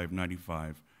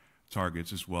 95-95-95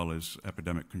 targets as well as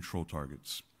epidemic control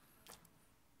targets.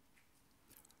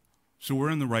 So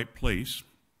we're in the right place.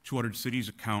 200 cities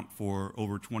account for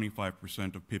over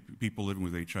 25% of people living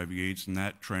with HIV/AIDS, and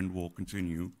that trend will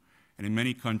continue. And in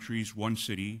many countries, one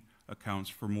city accounts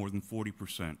for more than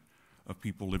 40% of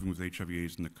people living with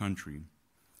HIV/AIDS in the country.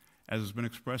 As has been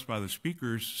expressed by the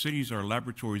speakers, cities are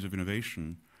laboratories of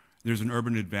innovation. There's an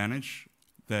urban advantage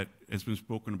that has been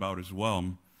spoken about as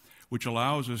well, which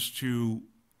allows us to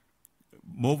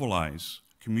mobilize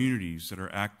communities that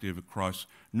are active across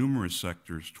numerous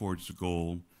sectors towards the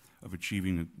goal of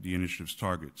achieving the initiative's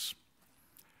targets.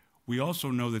 We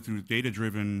also know that through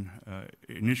data-driven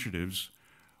initiatives,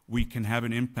 we can have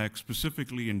an impact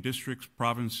specifically in districts,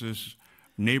 provinces,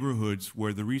 neighborhoods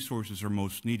where the resources are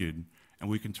most needed, and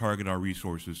we can target our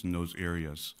resources in those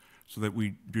areas so that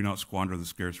we do not squander the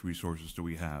scarce resources that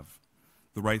we have.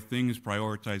 The right thing is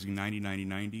prioritizing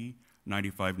 90-90-90,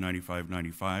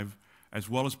 95-95-95, as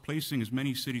well as placing as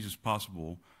many cities as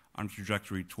possible on a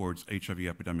trajectory towards HIV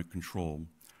epidemic control.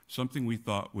 Something we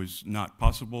thought was not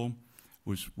possible,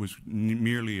 was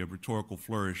merely a rhetorical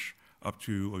flourish up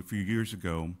to a few years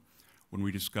ago when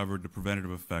we discovered the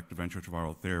preventative effect of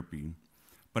antiretroviral therapy.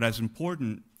 But as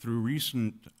important, through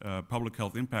recent public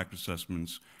health impact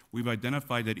assessments, we've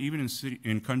identified that even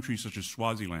in countries such as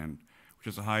Swaziland, which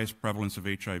has the highest prevalence of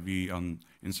HIV in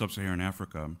sub-Saharan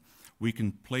Africa, we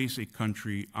can place a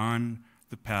country on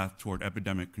the path toward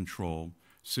epidemic control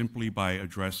simply by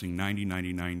addressing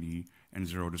 90-90-90 and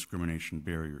zero discrimination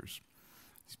barriers.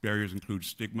 These barriers include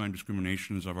stigma and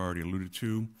discrimination, as I've already alluded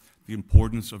to, the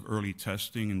importance of early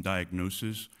testing and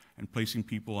diagnosis, and placing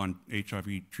people on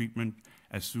HIV treatment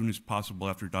as soon as possible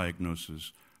after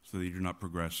diagnosis so they do not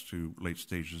progress to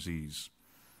late-stage disease.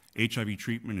 HIV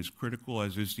treatment is critical,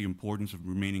 as is the importance of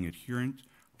remaining adherent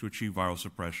to achieve viral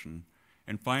suppression.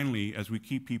 And finally, as we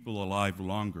keep people alive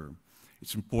longer,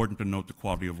 it's important to note the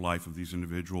quality of life of these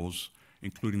individuals,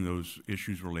 including those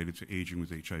issues related to aging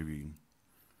with HIV.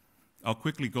 I'll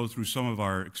quickly go through some of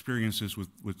our experiences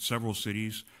with several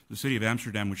cities. The city of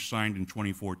Amsterdam, which signed in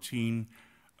 2014,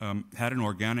 had an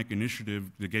organic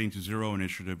initiative, the Getting to Zero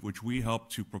initiative, which we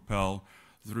helped to propel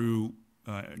through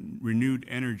renewed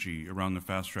energy around the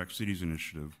Fast Track Cities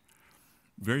initiative.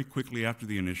 Very quickly after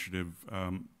the initiative,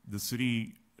 the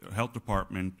city health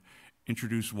department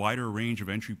introduced wider range of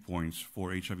entry points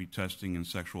for HIV testing and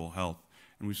sexual health,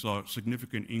 and we saw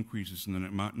significant increases in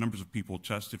the numbers of people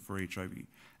tested for HIV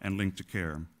and linked to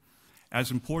care.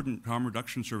 As important, harm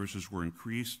reduction services were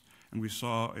increased, and we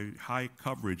saw a high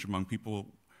coverage among people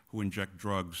who inject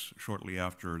drugs shortly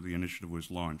after the initiative was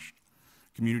launched.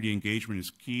 Community engagement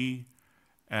is key,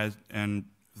 and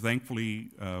thankfully,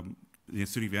 the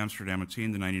city of Amsterdam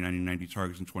attained the 90-90-90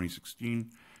 targets in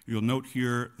 2016. You'll note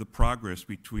here the progress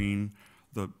between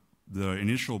the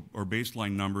initial or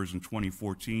baseline numbers in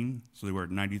 2014, so they were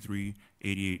at 93,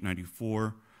 88,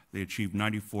 94. They achieved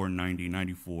 94, 90,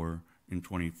 94 in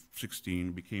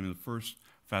 2016, became the first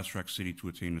fast-track city to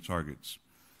attain the targets.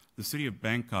 The city of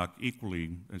Bangkok,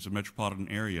 equally, as a metropolitan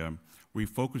area,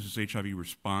 refocuses HIV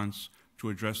response to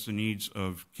address the needs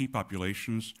of key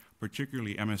populations,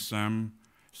 particularly MSM,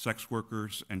 sex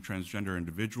workers, and transgender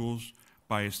individuals,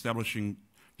 by establishing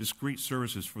discrete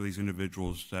services for these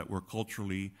individuals that were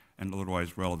culturally and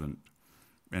otherwise relevant.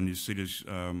 And you see this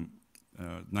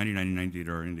 90-90-90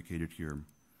 data are indicated here.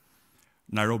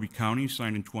 Nairobi County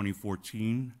signed in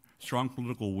 2014. Strong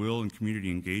political will and community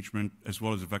engagement, as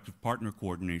well as effective partner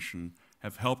coordination,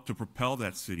 have helped to propel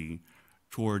that city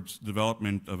towards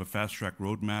development of a fast-track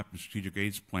roadmap and strategic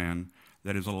AIDS plan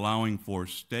that is allowing for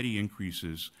steady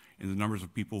increases in the numbers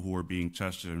of people who are being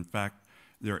tested. In fact,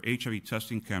 their HIV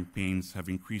testing campaigns have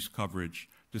increased coverage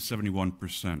to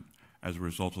 71% as a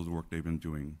result of the work they've been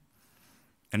doing.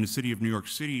 And the city of New York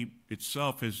City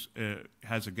itself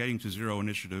has a Getting to Zero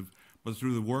initiative, but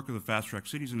through the work of the Fast Track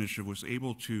Cities initiative was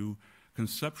able to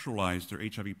conceptualize their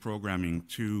HIV programming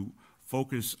to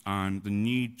focus on the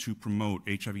need to promote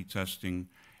HIV testing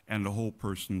and the whole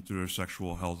person through their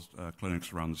sexual health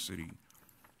clinics around the city.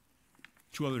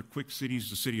 Two other quick cities,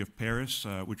 the city of Paris,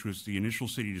 which was the initial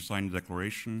city to sign the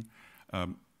declaration,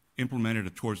 implemented a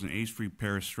Towards an AIDS-Free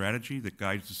Paris strategy that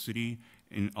guides the city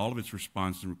in all of its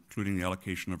response, including the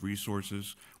allocation of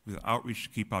resources, with outreach to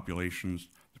key populations,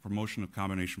 the promotion of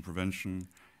combination prevention,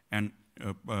 and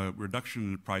reduction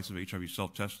in the price of HIV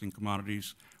self-testing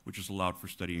commodities, which has allowed for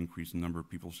steady increase in the number of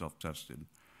people self-tested.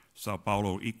 Sao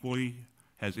Paulo equally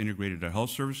has integrated their health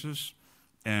services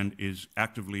and is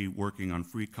actively working on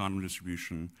free condom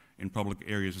distribution in public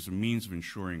areas as a means of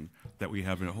ensuring that we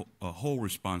have a whole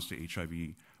response to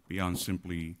HIV beyond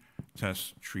simply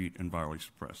test, treat, and virally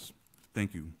suppress.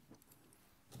 Thank you.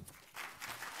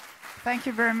 Thank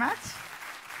you very much.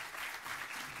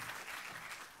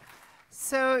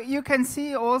 So you can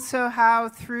see also how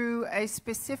through a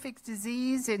specific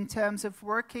disease, in terms of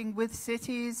working with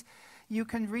cities, you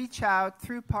can reach out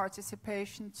through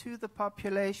participation to the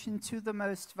population, to the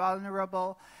most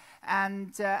vulnerable,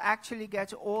 and actually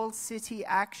get all city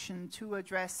action to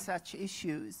address such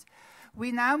issues.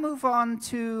 We now move on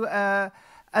to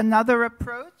another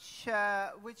approach,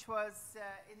 which was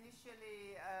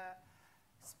initially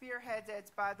spearheaded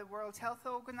by the World Health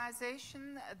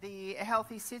Organization, the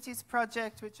Healthy Cities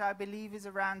Project, which I believe is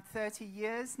around 30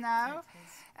 years now.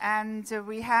 And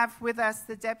we have with us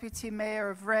the Deputy Mayor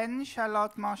of Rennes,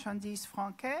 Charlotte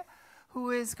Marchandise-Franquet,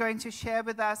 who is going to share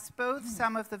with us both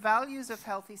some of the values of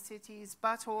Healthy Cities,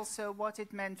 but also what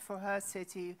it meant for her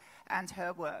city and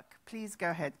her work. Please go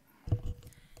ahead.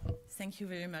 Thank you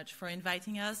very much for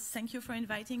inviting us. Thank you for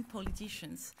inviting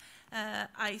politicians.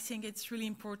 I think it's really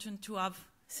important to have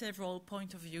several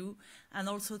points of view and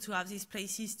also to have these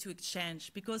places to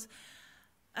exchange, because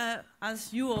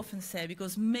as you often say,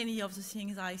 because many of the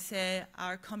things I say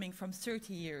are coming from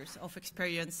 30 years of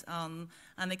experience and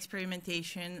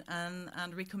experimentation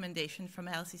and recommendation from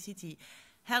a healthy city.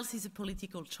 Health is a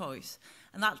political choice.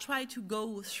 And I'll try to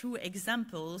go through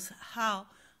examples how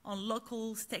on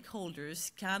local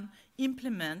stakeholders can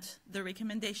implement the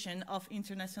recommendation of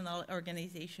international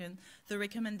organizations, the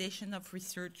recommendation of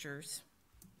researchers.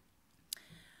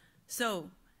 So,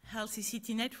 Healthy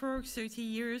City Network, 30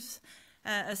 years,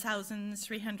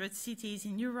 1,300 cities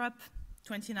in Europe,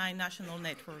 29 national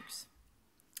networks.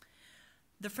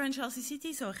 The French healthy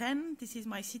city, so Rennes, this is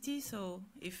my city, so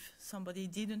if somebody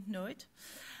didn't know it.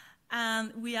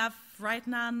 And we have right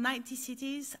now 90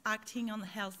 cities acting on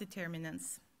health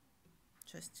determinants,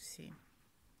 just to see.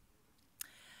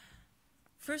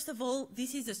 First of all,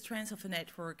 this is the strength of a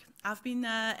network. I've been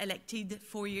elected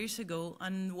 4 years ago,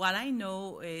 and what I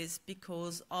know is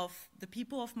because of the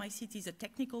people of my city, the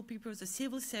technical people, the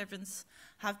civil servants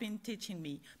have been teaching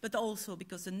me, but also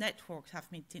because the networks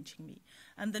have been teaching me.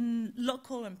 And the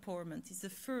local empowerment is the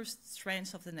first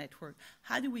strength of the network.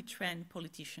 How do we train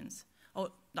politicians? Or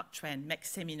not train, make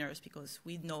seminars, because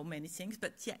we know many things,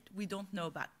 but yet we don't know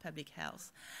about public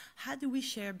health. How do we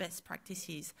share best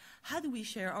practices? How do we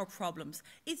share our problems?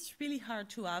 It's really hard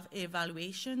to have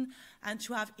evaluation and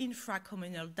to have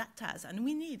infra-communal data, and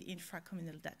we need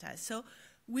infra-communal data. So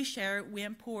we share, we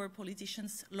empower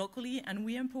politicians locally, and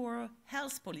we empower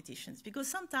health politicians, because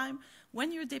sometimes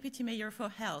when you're deputy mayor for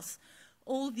health,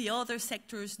 all the other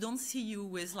sectors don't see you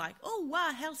with like, oh,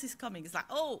 wow, health is coming. It's like,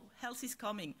 oh, health is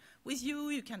coming. With you,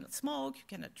 you cannot smoke, you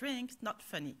cannot drink, it's not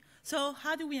funny. So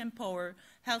how do we empower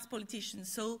health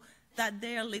politicians so that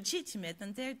they're legitimate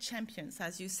and they're champions,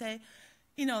 as you say,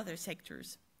 in other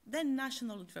sectors? Then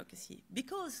national advocacy.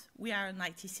 Because we are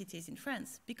 90 cities in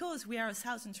France, because we are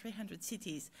 1,300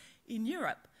 cities in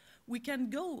Europe, we can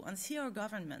go and see our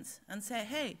governments and say,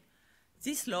 hey,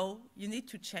 this law, you need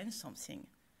to change something.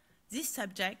 This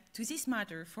subject to this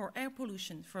matter for air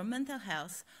pollution, for mental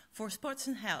health, for sports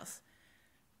and health,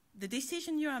 the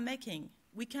decision you are making,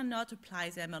 we cannot apply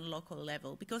them on local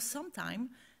level because sometimes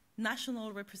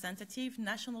national representatives,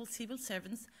 national civil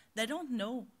servants, they don't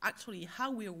know actually how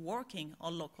we're working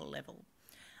on local level.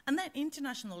 And then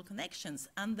international connections.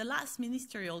 And the last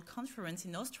ministerial conference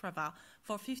in Ostrava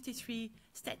for 53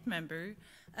 state members,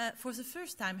 for the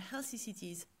first time, healthy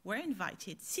cities were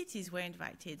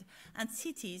invited, and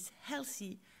cities,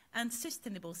 healthy and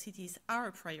sustainable cities are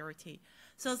a priority.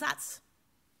 So that's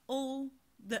all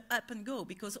the up and go,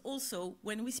 because also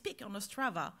when we speak on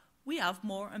Ostrava, we have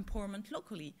more empowerment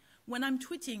locally. When I'm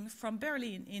tweeting from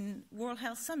Berlin in World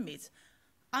Health Summit,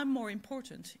 I'm more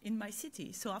important in my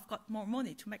city, so I've got more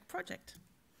money to make projects.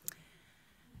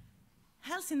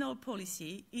 Health in all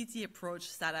policy is the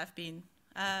approach that I've been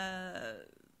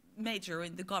major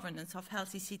in the governance of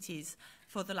healthy cities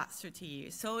for the last 30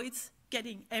 years. So it's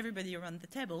getting everybody around the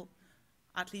table,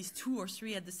 at least 2 or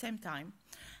 3 at the same time,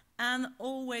 and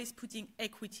always putting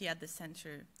equity at the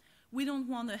center. We don't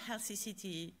want a healthy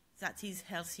city that is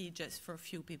healthy just for a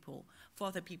few people,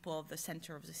 for the people of the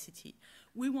center of the city.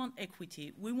 We want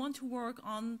equity. We want to work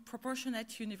on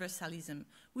proportionate universalism.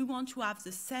 We want to have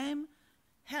the same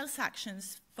health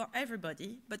actions for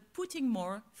everybody, but putting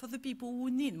more for the people who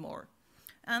need more.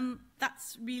 And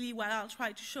that's really what I'll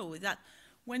try to show, is that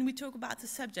when we talk about the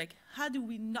subject, how do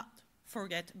we not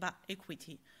forget about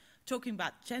equity? Talking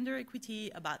about gender equity,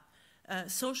 about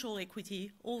social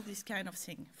equity, all this kind of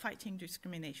thing, fighting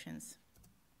discriminations.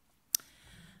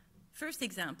 First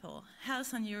example,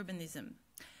 health and urbanism.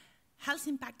 Health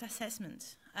impact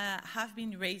assessments have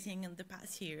been raising in the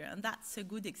past year, and that's a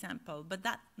good example, but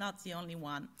that's not the only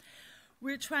one.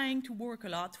 We're trying to work a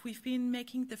lot. We've been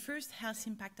making the first health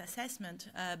impact assessment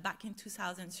back in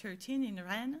 2013 in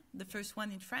Rennes, the first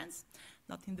one in France,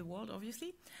 not in the world,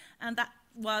 obviously, and that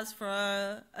was for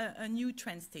a new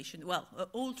train station, well, an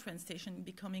old train station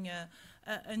becoming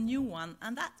a new one,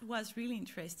 and that was really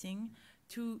interesting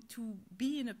to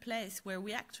be in a place where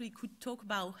we actually could talk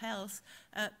about health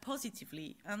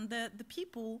positively. And the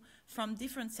people from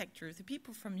different sectors, the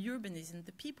people from urbanism,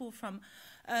 the people from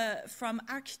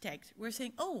architect were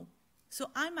saying, oh, so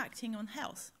I'm acting on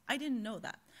health. I didn't know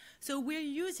that. So we're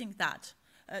using that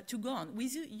to go on. We're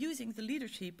using the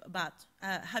leadership about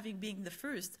having been the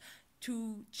first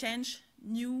to change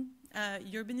new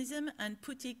urbanism and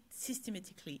put it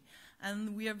systematically.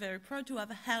 And we are very proud to have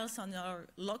health on our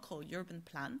local urban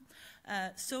plan.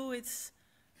 So it's,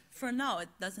 for now, it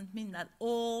doesn't mean that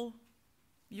all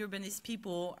urbanist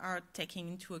people are taking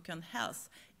into account health.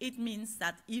 It means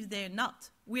that if they're not,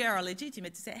 we are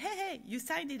legitimate to say, hey, hey, you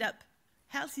signed it up.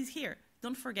 Health is here.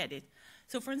 Don't forget it.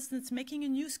 So, for instance, making a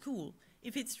new school,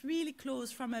 if it's really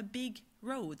close from a big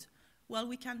road, well,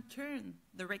 we can turn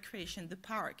the recreation, the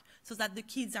park, so that the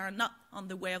kids are not on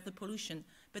the way of the pollution,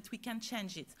 but we can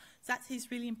change it. That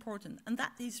is really important, and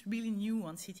that is really new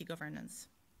on city governance.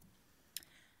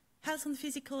 Health and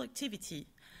physical activity.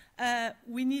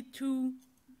 we need to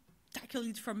tackle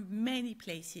it from many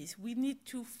places. We need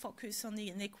to focus on the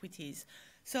inequities.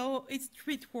 So it's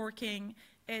street walking,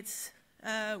 it's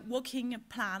walking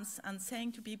plans and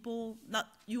saying to people, not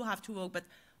you have to walk, but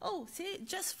oh, see,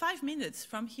 just 5 minutes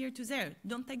from here to there.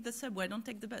 Don't take the subway, don't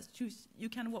take the bus. You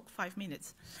can walk 5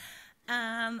 minutes.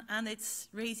 And it's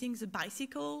raising the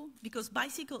bicycle, because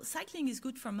cycling is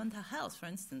good for mental health, for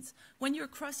instance. When you're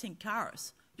crossing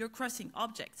cars, you're crossing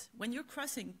objects. When you're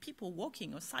crossing people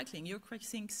walking or cycling, you're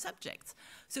crossing subjects.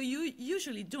 So you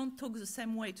usually don't talk the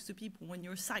same way to the people when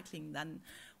you're cycling than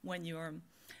when you're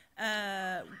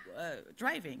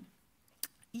driving.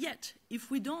 Yet, if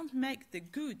we don't make the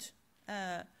good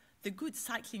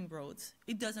cycling roads,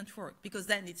 it doesn't work, because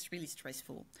then it's really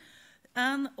stressful.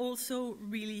 And also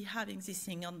really having this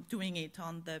thing on doing it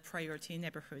on the priority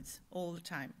neighborhoods all the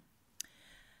time.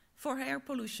 For air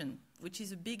pollution, which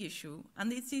is a big issue,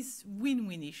 and this is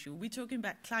win-win issue. We're talking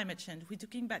about climate change, we're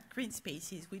talking about green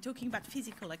spaces, we're talking about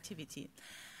physical activity.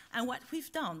 And what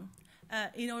we've done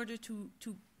in order to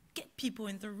get people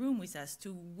in the room with us,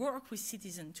 to work with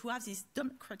citizens, to have this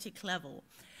democratic level,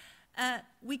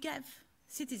 we gave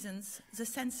citizens the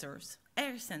sensors,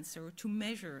 air sensor, to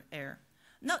measure air.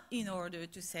 Not in order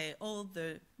to say, oh,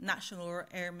 the national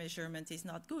air measurement is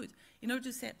not good. In order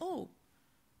to say, oh,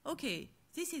 okay,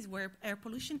 this is where air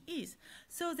pollution is.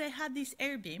 So they had this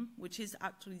air beam, which is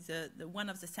actually the one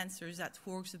of the sensors that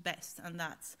works the best and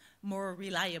that's more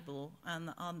reliable.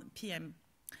 And on PM,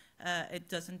 it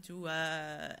doesn't do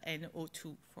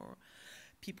NO2 for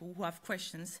people who have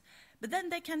questions. But then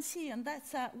they can see, and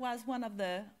that was one of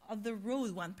the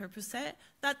road one purpose,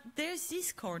 that there's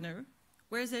this corner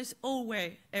where there's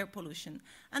always air pollution.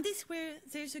 And this where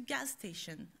there's a gas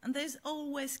station, and there's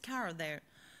always car there.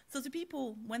 So the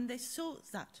people, when they saw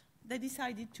that, they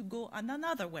decided to go on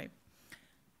another way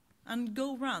and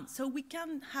go around. So we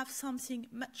can have something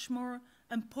much more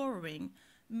empowering,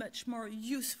 much more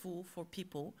useful for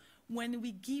people when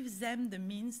we give them the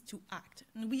means to act.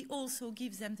 And we also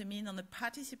give them the means on a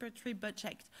participatory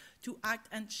budget to act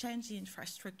and change the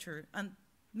infrastructure and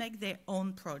make their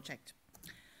own project.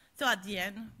 So at the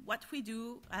end, what we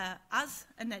do as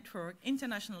a network,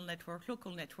 international network,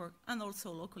 local network, and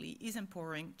also locally, is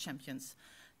empowering champions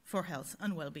for health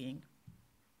and well-being.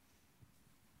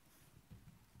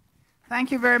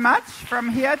 Thank you very much. From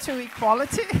here to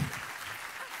equality.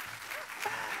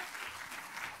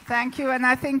 Thank you, and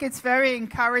I think it's very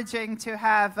encouraging to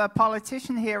have a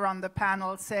politician here on the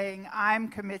panel saying, I'm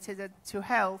committed to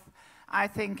health. I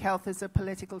think health is a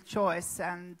political choice,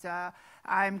 and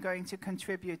I'm going to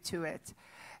contribute to it.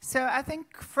 So I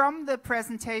think from the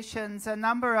presentations, a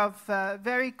number of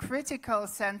very critical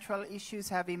central issues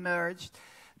have emerged.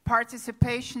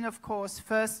 Participation, of course,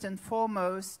 first and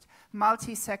foremost,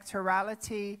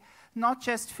 multi-sectorality, not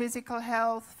just physical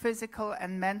health, physical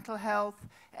and mental health,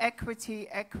 equity,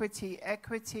 equity,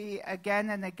 equity, again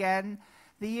and again.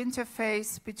 The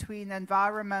interface between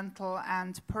environmental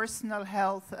and personal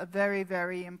health, a very,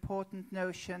 very important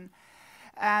notion.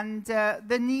 And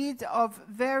the need of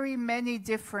very many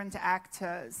different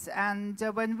actors. And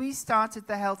when we started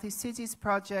the Healthy Cities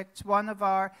Project, one of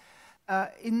our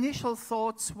initial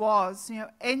thoughts was,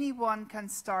 anyone can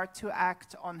start to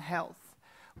act on health.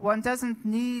 One doesn't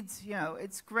need,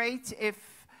 it's great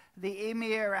if the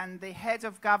emir and the head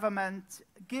of government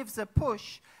gives a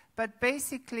push, but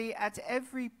basically at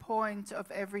every point of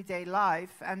everyday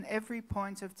life and every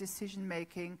point of decision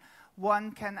making,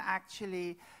 one can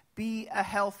actually be a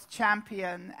health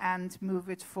champion and move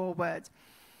it forward.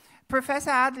 Professor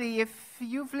Adli, if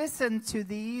you've listened to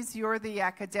these, you're the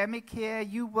academic here,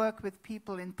 you work with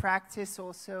people in practice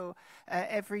also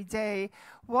every day.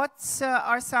 What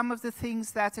are some of the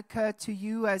things that occurred to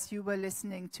you as you were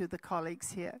listening to the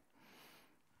colleagues here?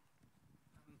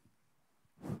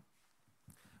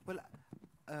 Well,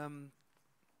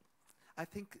 I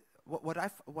think what I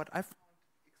found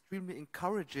extremely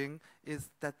encouraging is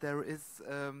that there is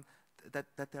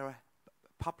that there are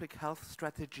public health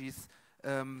strategies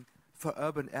for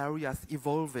urban areas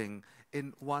evolving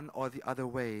in one or the other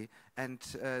way, and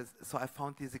so I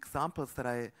found these examples that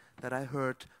I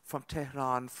heard from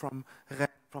Tehran, from Rennes,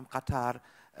 from Qatar,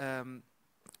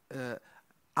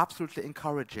 absolutely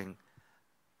encouraging.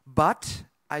 But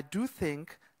I do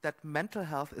think that mental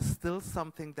health is still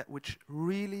something which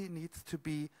really needs to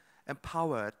be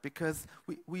empowered, because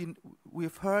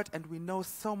we've heard and we know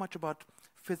so much about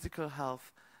physical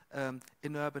health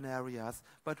in urban areas,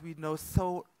 but we know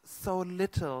so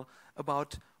little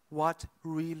about what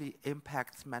really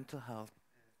impacts mental health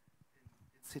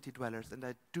in city dwellers, and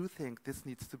I do think this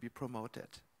needs to be promoted.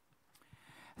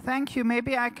 Thank you.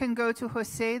 Maybe I can go to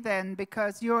José then,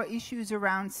 because your issues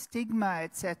around stigma,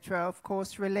 etc., of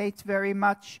course, relate very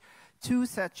much to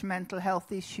such mental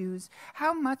health issues.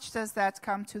 How much does that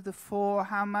come to the fore?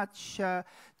 How much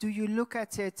do you look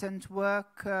at it and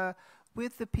work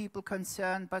with the people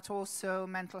concerned, but also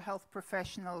mental health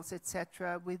professionals,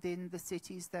 etc., within the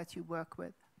cities that you work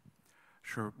with?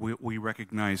 Sure. We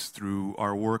recognize through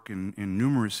our work in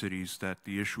numerous cities that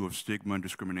the issue of stigma and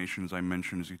discrimination, as I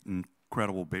mentioned, is an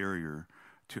incredible barrier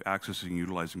to accessing and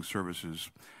utilizing services.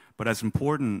 But as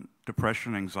important,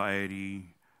 depression,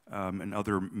 anxiety, and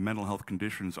other mental health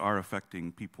conditions are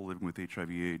affecting people living with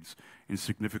HIV/AIDS in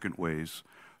significant ways.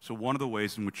 So one of the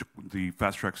ways in which the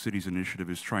Fast Track Cities initiative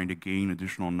is trying to gain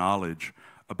additional knowledge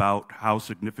about how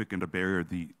significant a barrier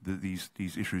these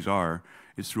issues are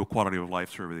is through a quality of life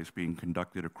survey that's being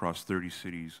conducted across 30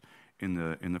 cities in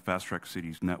the Fast Track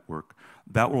Cities network.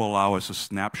 That will allow us a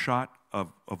snapshot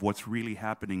of what's really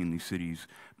happening in these cities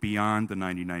beyond the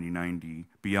 90-90-90,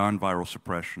 beyond viral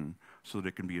suppression, so that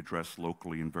it can be addressed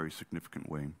locally in a very significant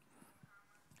way.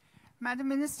 Madam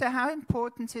Minister, how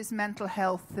important is mental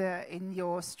health in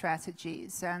your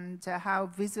strategies, and how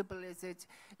visible is it?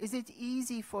 Is it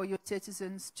easy for your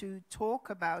citizens to talk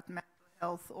about mental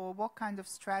health, or what kind of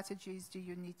strategies do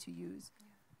you need to use?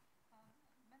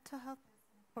 Mental health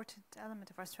is an important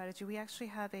element of our strategy. We actually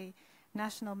have a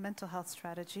national mental health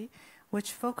strategy,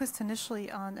 which focused initially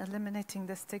on eliminating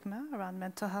the stigma around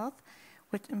mental health,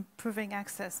 with improving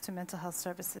access to mental health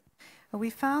services. We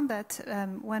found that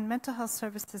when mental health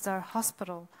services are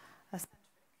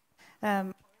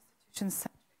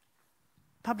institution-centric,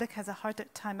 public has a harder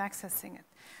time accessing it.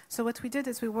 So what we did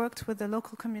is we worked with the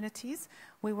local communities,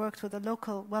 we worked with the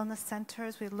local wellness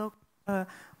centers, with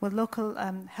local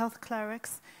health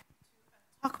clerics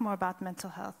to talk more about mental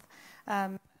health.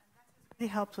 And that really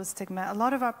helped with stigma. A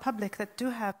lot of our public that do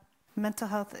have mental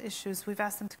health issues, we've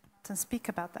asked them to and speak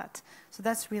about that. So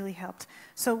that's really helped.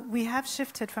 So we have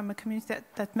shifted from a community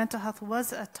that mental health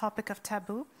was a topic of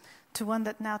taboo to one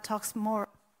that now talks more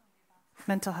about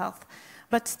mental health.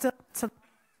 But still, we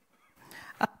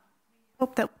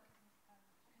hope that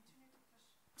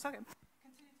continue to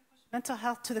push mental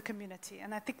health to the community.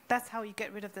 And I think that's how you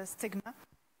get rid of the stigma and encourage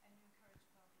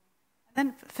well-being. And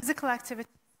then physical activity,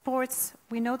 sports,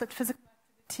 we know that physical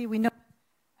activity, we know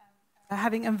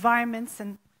having environments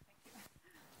and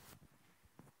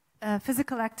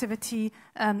physical activity,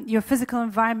 your physical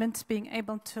environment, being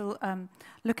able to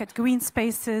look at green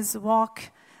spaces,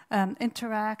 walk,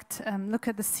 interact, look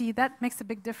at the sea, that makes a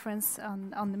big difference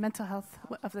on the mental health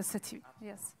of the city.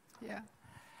 Yes. Yeah.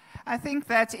 I think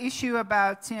that issue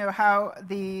about how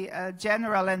the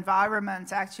general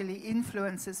environment actually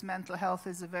influences mental health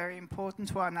is a very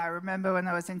important one. I remember when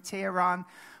I was in Tehran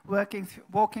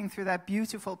walking through that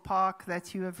beautiful park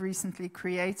that you have recently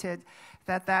created,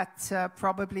 that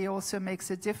probably also makes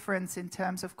a difference in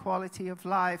terms of quality of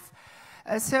life.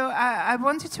 So I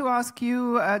wanted to ask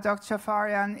you, Dr.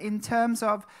 Jafarian, in terms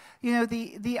of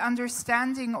the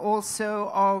understanding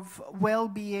also of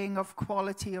well-being, of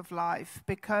quality of life,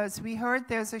 because we heard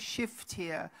there's a shift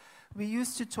here. We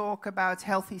used to talk about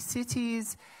healthy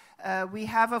cities. We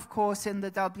have, of course, in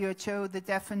the WHO the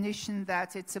definition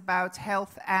that it's about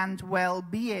health and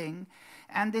well-being.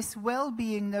 And this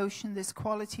well-being notion, this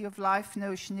quality of life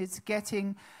notion, is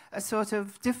getting a sort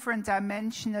of different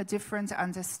dimension, a different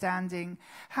understanding.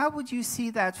 How would you see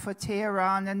that for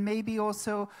Tehran and maybe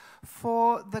also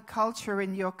for the culture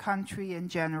in your country in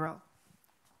general?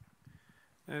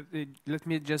 Let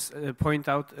me just point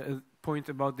about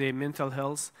the mental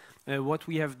health. What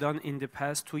we have done in the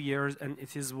past 2 years, and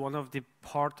it is one of the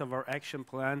part of our action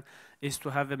plan, is to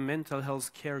have a mental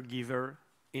health caregiver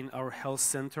in our health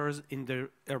centers in the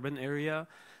urban area.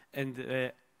 And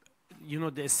the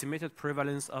estimated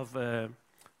prevalence of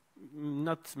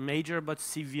not major but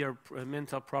severe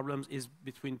mental problems is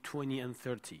between 20 and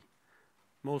 30.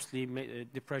 Mostly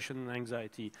depression and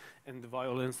anxiety and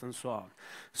violence and so on.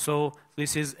 So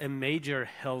this is a major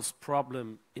health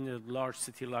problem in a large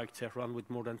city like Tehran with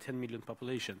more than 10 million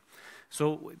population.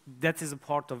 So that is a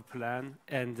part of the plan,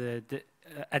 and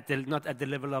not at the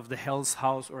level of the health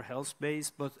house or health base,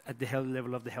 but at the health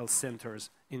level of the health centers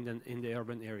in the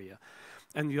urban area.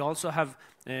 And we also have,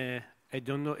 I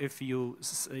don't know if you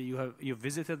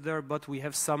visited there, but we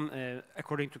have some,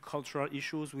 according to cultural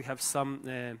issues, we have some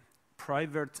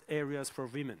private areas for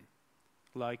women,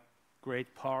 like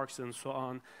great parks and so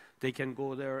on. They can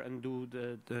go there and do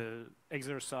the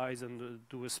exercise and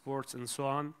do sports and so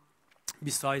on,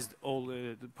 besides all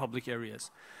the public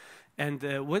areas. And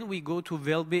when we go to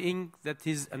well-being, that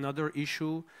is another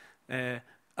issue.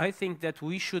 I think that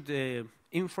we should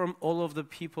inform all of the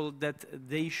people that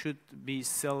they should be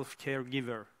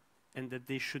self-caregiver and that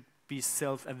they should be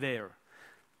self-aware.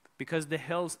 Because the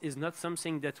health is not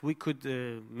something that we could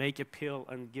make a pill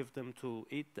and give them to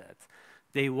eat that.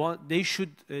 They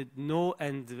should know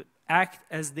and act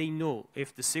as they know.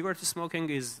 If the cigarette smoking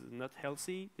is not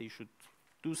healthy, they should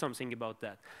do something about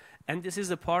that. And this is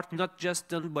a part not just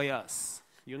done by us.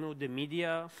 You know, the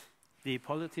media, the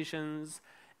politicians,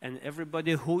 and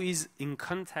everybody who is in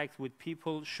contact with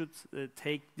people should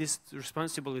take this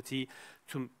responsibility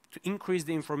to increase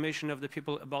the information of the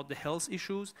people about the health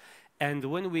issues. And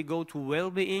when we go to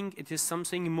well-being, it is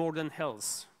something more than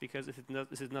health, because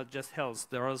this is not just health.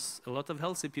 There are a lot of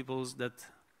healthy people that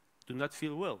do not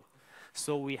feel well.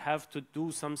 So we have to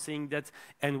do something that,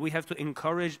 and we have to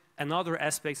encourage another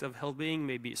aspects of well-being,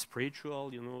 maybe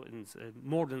spiritual, you know, and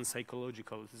more than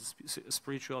psychological,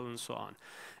 spiritual and so on.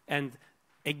 And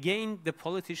again, the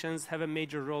politicians have a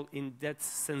major role in that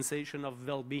sensation of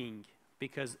well-being,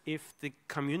 because if the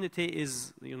community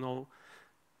is, you know,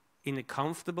 in a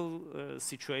comfortable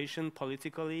situation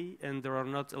politically, and there are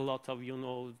not a lot of, you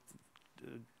know,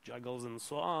 juggles and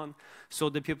so on, so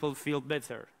the people feel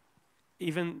better.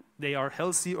 Even they are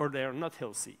healthy or they are not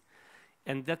healthy.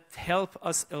 And that helps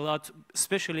us a lot,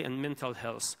 especially in mental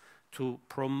health, to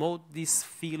promote this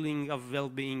feeling of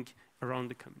well-being around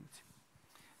the community.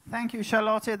 Thank you,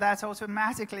 Charlotte. That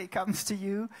automatically comes to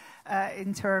you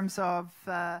in terms of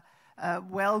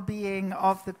well-being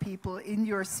of the people in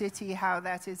your city, how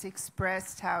that is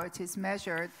expressed, how it is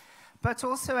measured. But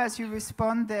also, as you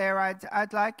respond there,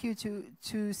 I'd like you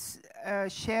to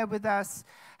share with us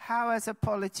how, as a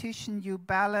politician, you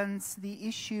balance the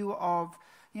issue of,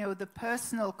 you know, the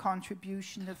personal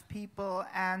contribution of people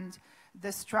and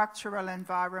the structural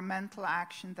environmental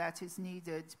action that is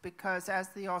needed. Because, as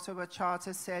the Ottawa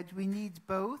Charter said, we need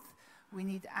both. We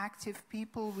need active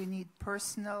people, we need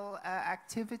personal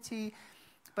activity,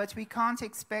 but we can't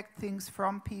expect things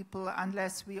from people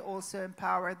unless we also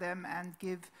empower them and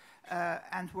give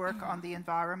and work on the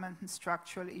environment and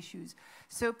structural issues.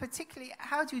 So particularly,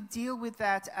 how do you deal with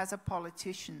that as a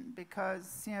politician?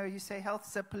 Because, you know, you say health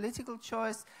is a political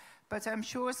choice, but I'm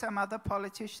sure some other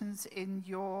politicians in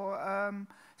your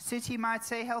city might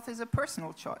say health is a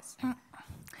personal choice.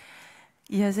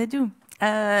 Yes, they do.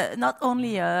 Not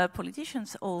only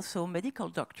politicians, also medical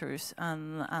doctors.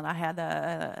 And I had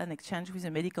an exchange with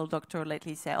a medical doctor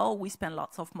lately, say, oh, we spend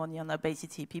lots of money on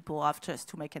obesity. People have just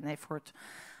to make an effort.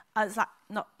 As like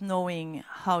not knowing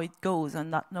how it goes and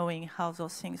not knowing how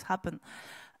those things happen.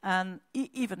 And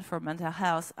even for mental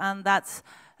health. And that's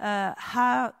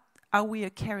how are we a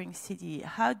caring city?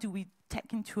 How do we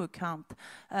take into account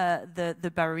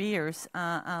the barriers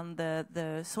and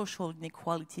the social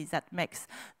inequalities that makes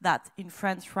that in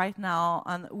France right now,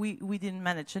 and we didn't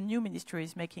manage. A new ministry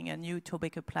is making a new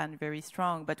tobacco plan very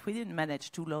strong, but we didn't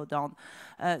manage to low down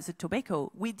the tobacco.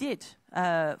 We did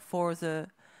for the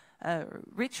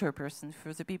richer person,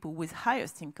 for the people with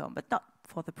highest income, but not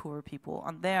for the poorer people.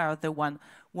 And they are the ones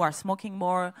who are smoking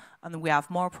more, and we have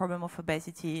more problem of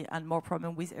obesity and more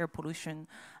problem with air pollution.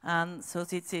 And so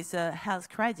this is a health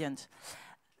gradient.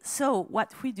 So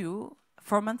what we do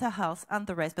for mental health and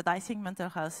the rest, but I think mental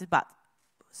health is about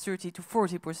 30 to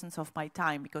 40% of my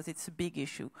time because it's a big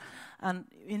issue. And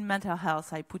in mental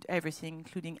health, I put everything,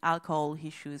 including alcohol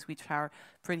issues, which are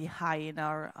pretty high in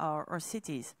our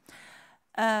cities.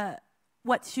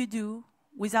 What you do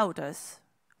without us,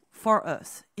 for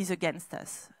us, is against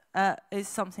us. Is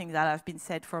something that has been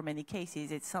said for many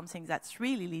cases. It's something that's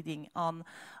really leading on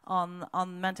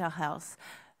mental health.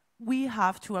 We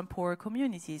have to empower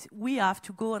communities. We have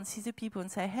to go and see the people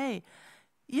and say, hey,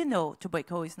 you know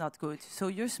tobacco is not good, so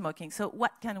you're smoking. So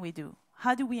what can we do?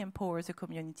 How do we empower the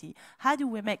community? How do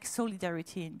we make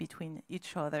solidarity in between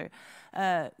each other?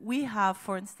 We have,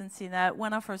 for instance, in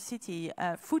one of our city,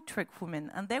 food truck women,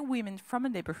 and they're women from a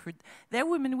neighborhood. They're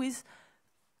women with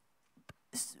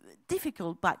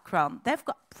difficult background. They've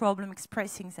got problem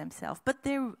expressing themselves, but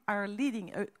they are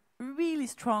leading a really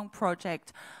strong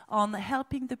project on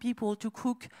helping the people to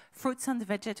cook fruits and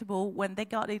vegetables when they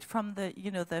got it from the, you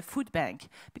know, the food bank.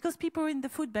 Because people in the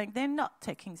food bank, they're not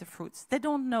taking the fruits. They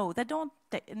don't know. They don't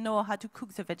know how to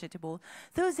cook the vegetable.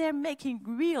 So they're making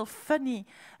real funny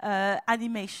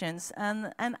animations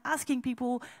and asking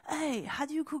people, hey, how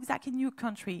do you cook that in your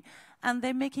country? And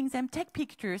they're making them take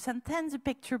pictures and send the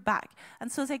picture back.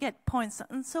 And so they get points.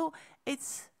 And so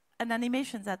it's an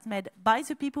animation that's made by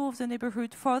the people of the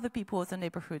neighborhood for the people of the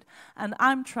neighborhood. And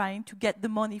I'm trying to get the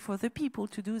money for the people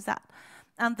to do that.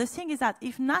 And the thing is that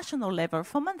if national level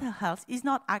for mental health is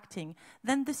not acting,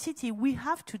 then the city, we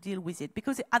have to deal with it.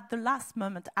 Because at the last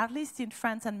moment, at least in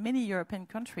France and many European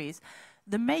countries,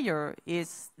 the mayor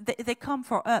is, they come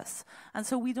for us. And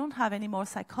so we don't have any more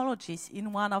psychologists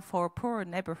in one of our poorer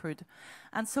neighborhoods.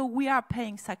 And so we are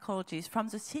paying psychologists from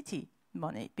the city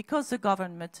money because the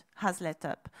government has let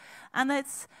up. And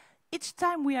it's, each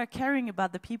time we are caring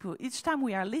about the people, each time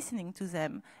we are listening to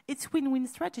them, it's win-win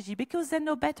strategy because they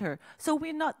know better. So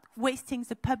we're not wasting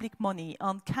the public money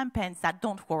on campaigns that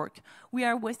don't work. We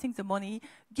are wasting the money,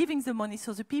 giving the money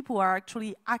so the people are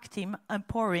actually acting,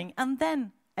 empowering, and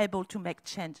then able to make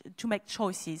change, to make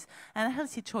choices, and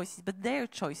healthy choices, but their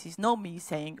choices, not me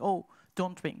saying, oh,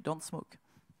 don't drink, don't smoke.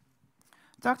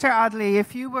 Dr. Adli,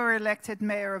 if you were elected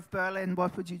mayor of Berlin,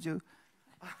 what would you do?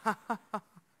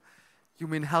 You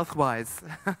mean health-wise?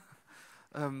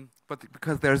 But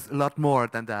because there's a lot more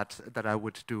than that that I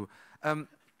would do.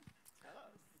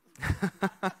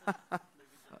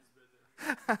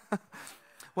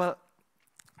 Well,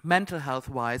 mental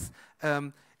health-wise,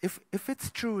 if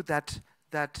it's true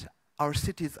that our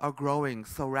cities are growing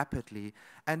so rapidly,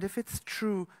 and if it's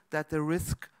true that the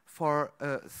risk for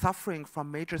suffering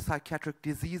from major psychiatric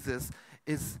diseases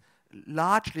is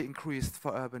largely increased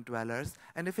for urban dwellers,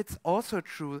 and if it's also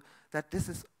true that this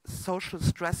is social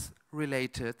stress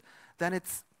related, then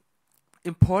it's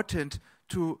important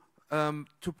to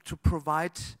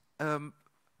provide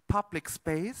public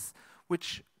space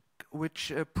which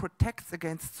protects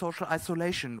against social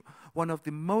isolation, one of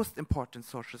the most important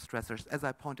social stressors, as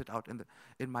I pointed out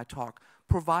in my talk.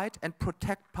 Provide and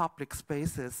protect public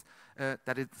spaces,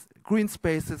 that it's green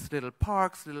spaces, little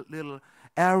parks, little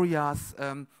areas,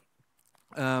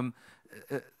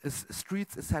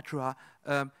 streets, etc.,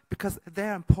 because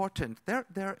they're important.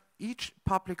 Each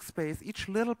public space, each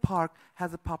little park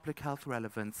has a public health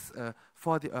relevance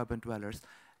for the urban dwellers.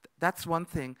 That's one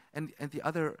thing, and the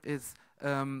other is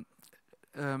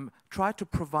try to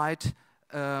provide,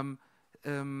 try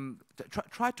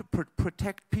to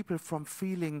protect people from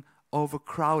feeling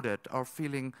overcrowded or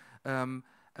feeling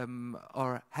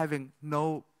or having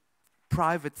no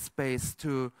private space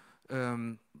to.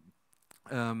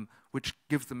 Which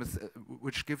gives them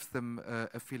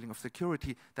a feeling of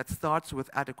security. That starts with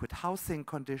adequate housing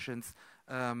conditions,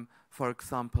 for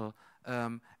example,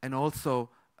 and also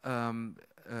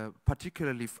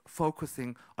particularly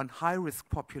focusing on high-risk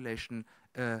population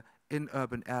in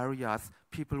urban areas,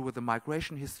 people with a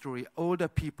migration history, older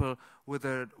people with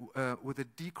a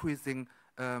decreasing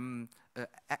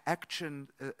action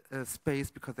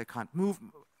space because they can't move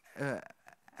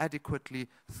adequately,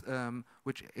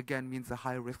 which again means a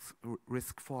high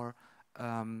risk for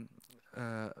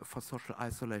social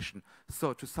isolation.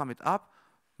 So to sum it up,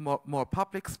 more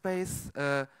public space,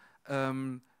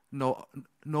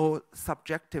 no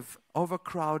subjective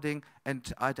overcrowding,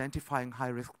 and identifying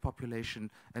high-risk population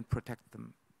and protect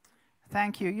them.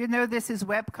 Thank you. You know this is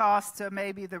webcast, so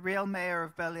maybe the real mayor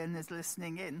of Berlin is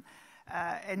listening in.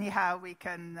 Anyhow, we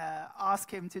can ask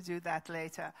him to do that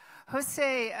later.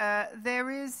 José,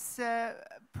 there is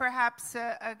perhaps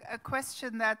a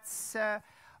question that's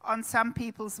on some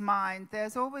people's mind.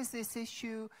 There's always this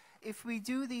issue, if we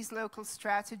do these local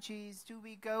strategies, do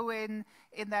we go in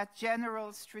that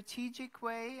general strategic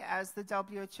way, as the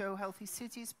WHO Healthy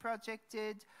Cities Project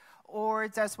did, or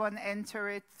does one enter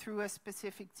it through a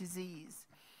specific disease?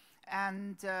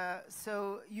 And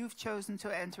so you've chosen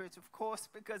to enter it, of course,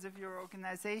 because of your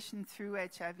organization through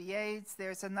HIV/AIDS.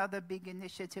 There's another big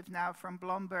initiative now from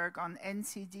Blomberg on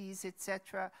NCDs,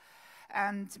 etc.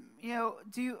 And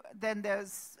then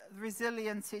there's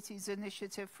Resilient Cities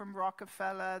Initiative from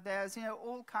Rockefeller. There's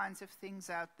all kinds of things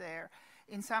out there.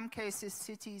 In some cases,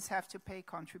 cities have to pay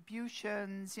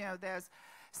contributions.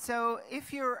 So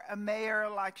if you're a mayor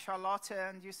like Charlotte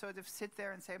and you sort of sit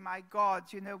there and say, my God,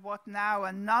 what now,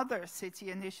 another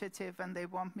city initiative, and they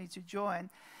want me to join.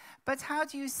 But how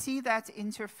do you see that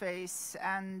interface,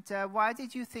 and why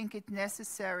did you think it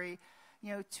necessary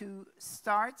to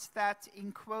start that,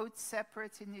 in quotes,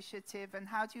 separate initiative, and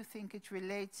how do you think it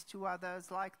relates to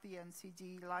others like the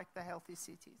NCD, like the Healthy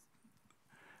Cities?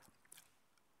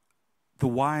 The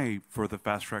why for the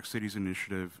Fast Track Cities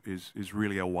initiative is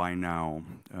really a why now,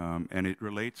 and it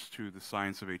relates to the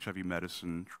science of HIV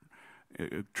medicine,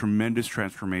 a tremendous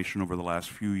transformation over the last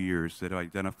few years that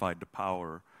identified the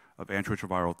power of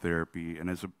antiretroviral therapy and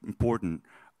as important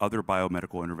other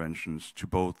biomedical interventions to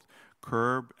both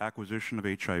curb acquisition of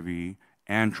HIV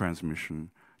and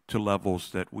transmission to levels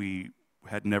that we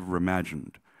had never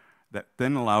imagined. That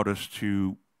then allowed us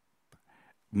to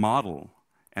model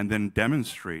and then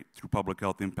demonstrate through public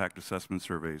health impact assessment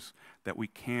surveys that we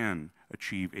can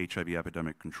achieve HIV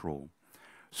epidemic control.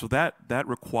 So that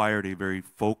required a very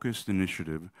focused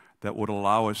initiative that would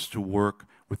allow us to work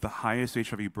with the highest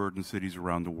HIV burden cities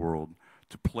around the world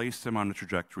to place them on a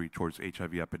trajectory towards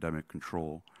HIV epidemic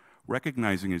control,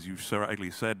 recognizing, as you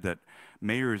rightly said, that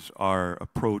mayors are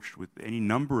approached with any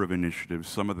number of initiatives,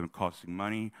 some of them costing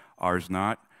money, ours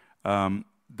not,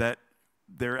 that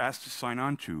they're asked to sign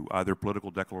on to, either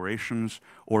political declarations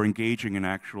or engaging in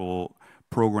actual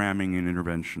programming and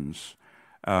interventions.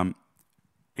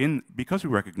 Because we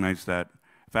recognize that,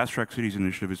 Fast Track Cities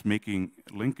Initiative is making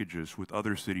linkages with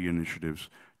other city initiatives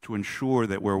to ensure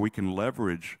that where we can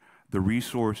leverage the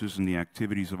resources and the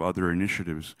activities of other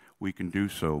initiatives, we can do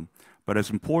so. But as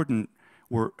important,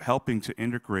 we're helping to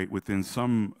integrate within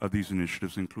some of these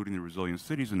initiatives, including the Resilient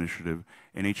Cities Initiative,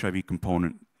 an HIV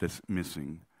component that's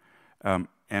missing.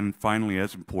 And finally,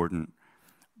 as important,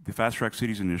 the Fast Track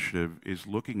Cities Initiative is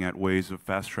looking at ways of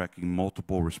fast-tracking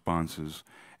multiple responses.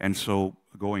 And so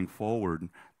going forward,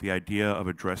 the idea of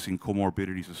addressing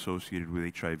comorbidities associated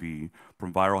with HIV,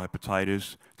 from viral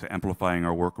hepatitis to amplifying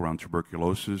our work around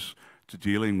tuberculosis, to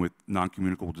dealing with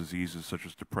non-communicable diseases such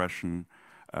as depression,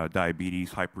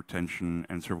 diabetes, hypertension,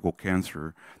 and cervical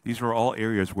cancer. These are all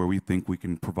areas where we think we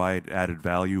can provide added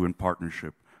value in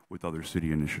partnership with other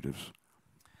city initiatives.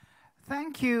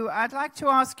 Thank you. I'd like to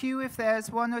ask you if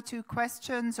there's one or two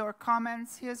questions or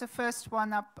comments. Here's the first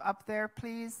one up there,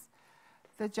 please.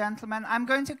 The gentleman. I'm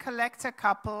going to collect a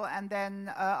couple and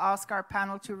then ask our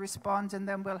panel to respond, and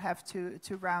then we'll have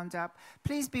to round up.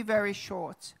 Please be very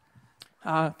short.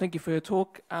 Thank you for your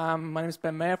talk. My name is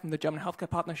Ben Mayer from the German Healthcare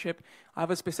Partnership. I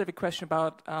have a specific question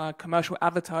about commercial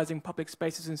advertising public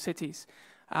spaces in cities.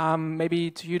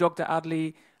 Maybe to you, Dr.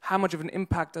 Adli, how much of an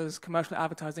impact does commercial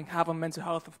advertising have on mental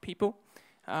health of people?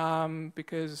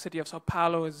 Because the city of Sao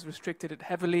Paulo has restricted it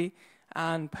heavily,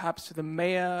 and perhaps to the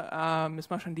mayor, Ms.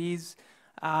 Marchandise,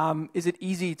 is it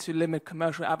easy to limit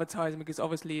commercial advertising because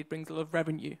obviously it brings a lot of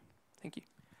revenue? Thank you.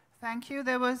 Thank you.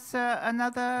 There was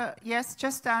another, yes,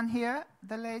 just down here,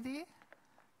 the lady.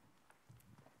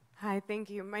 Hi, thank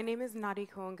you. My name is Nadi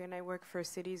Kong, and I work for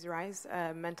Cities Rise,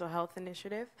 a mental health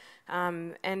initiative.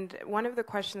 And one of the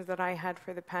questions that I had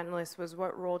for the panelists was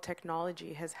what role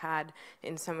technology has had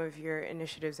in some of your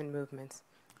initiatives and movements.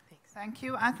 Thanks. Thank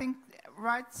you. I think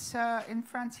right in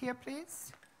front here,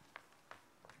 please.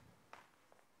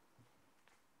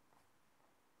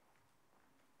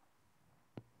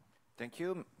 Thank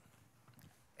you.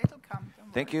 It'll come.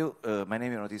 Thank you. My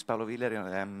name is Paolo Villeri,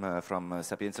 and I'm from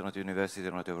Sapienza University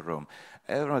of Rome.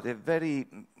 I have a very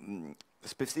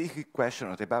specific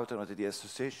question about the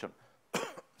association.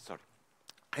 Sorry,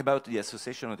 about the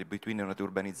association between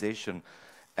urbanization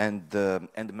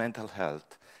and mental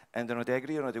health. And I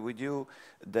agree with you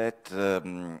that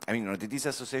this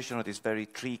association is very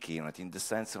tricky, in the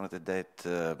sense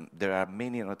that there are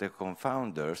many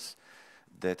confounders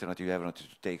that you have to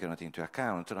take into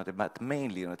account, but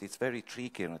mainly it's very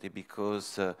tricky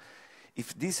because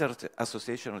if this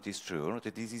association is true,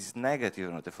 this is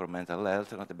negative for mental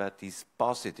health, but is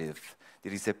positive.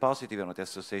 There is a positive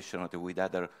association with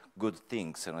other good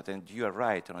things, and you are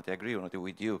right, I agree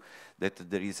with you that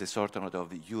there is a sort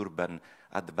of urban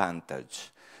advantage.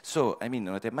 So,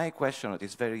 my question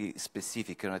is very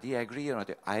specific.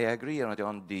 I agree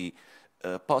on the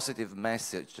positive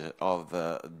message of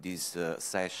this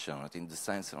session, in the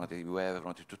sense that we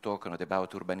have to talk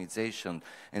about urbanization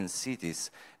and cities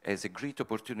as a great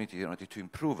opportunity to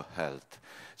improve health.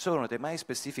 So my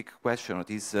specific question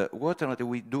is what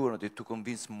we do to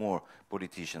convince more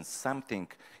politicians? Something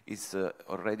is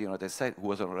already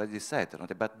was already said,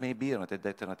 but maybe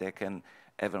that I can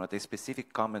have a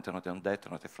specific comment on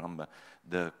that from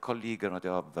the colleague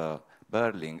of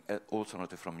Berlin, also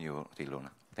from you,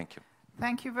 Ilona. Thank you.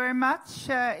 Thank you very much.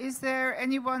 Is there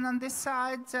anyone on this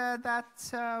side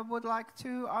that would like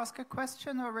to ask a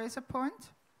question or raise a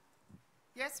point?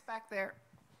 Yes, back there.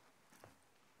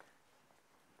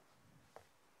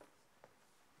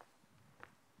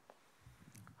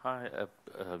 Hi,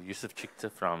 Yusuf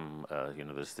Chikta from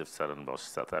University of Stellenbosch,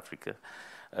 South Africa.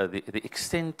 The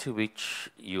extent to which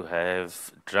you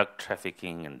have drug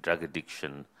trafficking and drug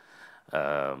addiction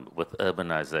with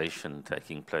urbanization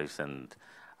taking place, and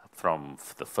from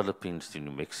the Philippines to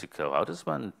New Mexico, how does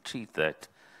one treat that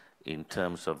in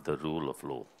terms of the rule of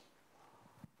law?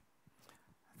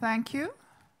 Thank you.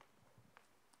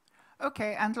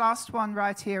 Okay, and last one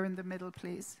right here in the middle,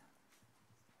 please.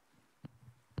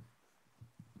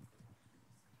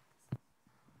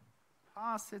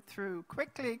 Pass it through.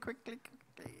 Quickly, quickly,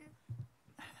 quickly.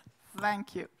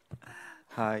 Thank you.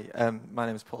 Hi, my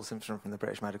name is Paul Simpson from the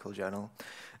British Medical Journal.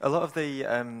 A lot of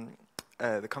the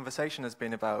conversation has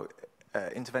been about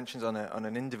interventions on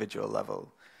an individual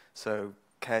level, so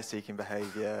care-seeking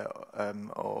behaviour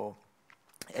or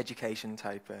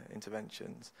education-type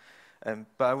interventions.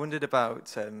 But I wondered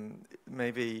about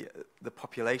maybe the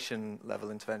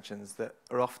population-level interventions that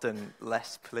are often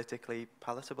less politically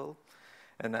palatable.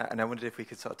 And I wondered if we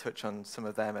could sort of touch on some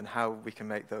of them and how we can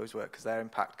make those work, because their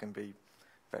impact can be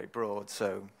very broad.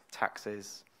 So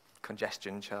taxes,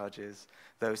 congestion charges,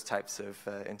 those types of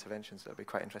interventions that would be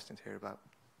quite interesting to hear about.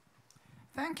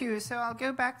 Thank you. So I'll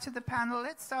go back to the panel.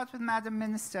 Let's start with Madam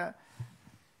Minister.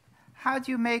 How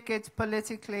do you make it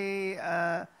politically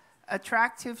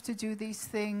attractive to do these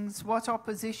things? What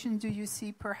opposition do you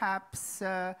see perhaps?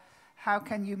 How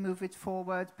can you move it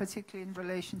forward, particularly in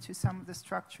relation to some of the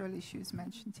structural issues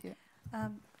mentioned here?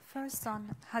 First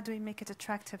on how do we make it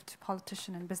attractive to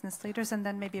politicians and business leaders, and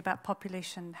then maybe about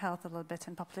population health a little bit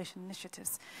and population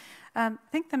initiatives. I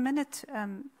think the minute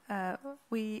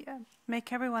we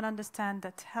make everyone understand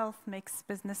that health makes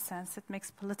business sense, it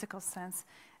makes political sense,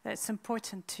 it's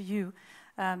important to you,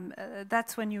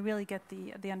 that's when you really get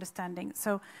the understanding.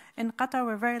 So in Qatar,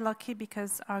 we're very lucky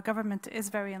because our government is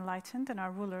very enlightened, and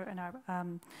our ruler and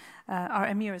our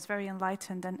emir is very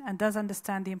enlightened and does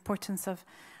understand the importance of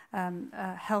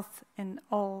health in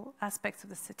all aspects of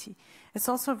the city. It's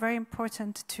also very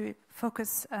important to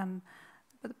focus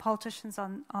the politicians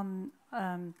on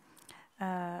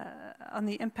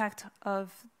the impact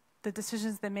of the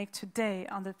decisions they make today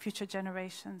on the future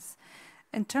generations.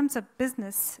 In terms of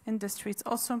business industry, it's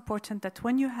also important that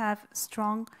when you have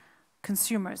strong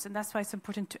consumers, and that's why it's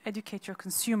important to educate your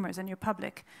consumers and your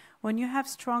public, when you have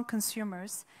strong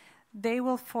consumers, they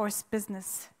will force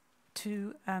business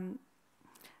to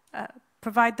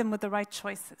provide them with the right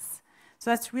choices. So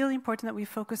that's really important that we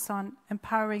focus on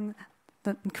empowering,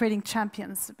 creating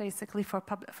champions, basically, for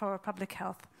public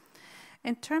health.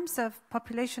 In terms of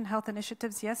population health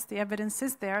initiatives, yes, the evidence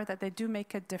is there that they do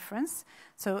make a difference.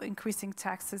 So increasing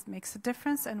taxes makes a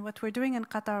difference. And what we're doing in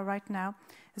Qatar right now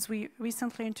is we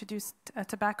recently introduced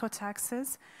tobacco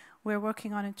taxes. We're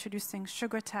working on introducing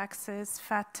sugar taxes,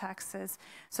 fat taxes.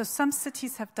 So some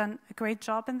cities have done a great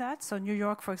job in that. So New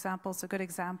York, for example, is a good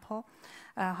example.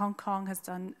 Hong Kong has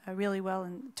done really well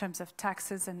in terms of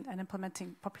taxes and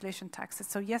implementing population taxes.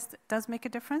 So yes, it does make a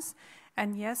difference.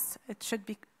 And yes, it should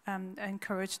be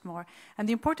encouraged more. And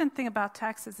the important thing about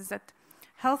taxes is that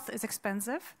health is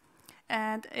expensive.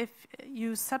 And if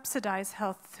you subsidize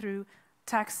health through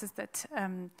taxes that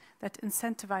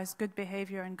incentivize good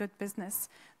behavior and good business,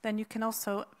 then you can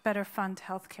also better fund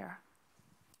healthcare.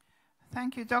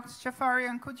 Thank you. Dr.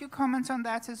 Jafarian, could you comment on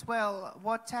that as well?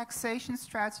 What taxation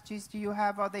strategies do you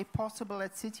have? Are they possible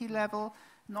at city level?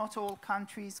 Not all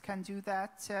countries can do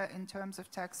that in terms of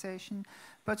taxation.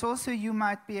 But also you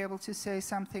might be able to say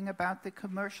something about the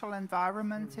commercial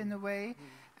environment in a way,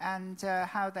 and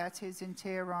how that is in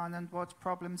Tehran and what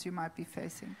problems you might be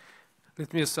facing.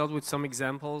 Let me start with some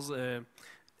examples.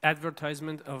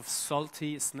 Advertisement of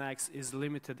salty snacks is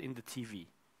limited in the TV,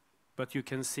 but you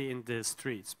can see in the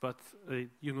streets. But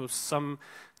some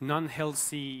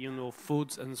non-healthy,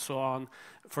 foods and so on.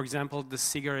 For example, the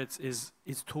cigarettes is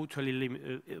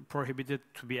totally prohibited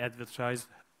to be advertised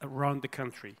around the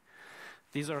country.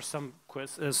 These are some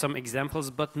examples,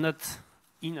 but not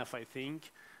enough, I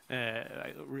think.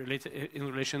 In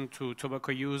relation to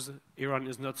tobacco use, Iran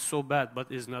is not so bad,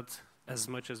 but is not as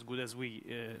much as good as we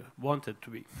want it to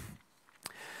be.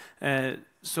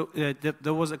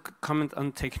 There was a comment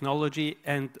on technology,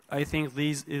 and I think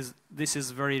this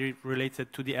is very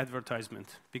related to the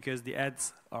advertisement, because the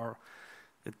ads are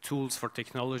the tools for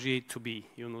technology to be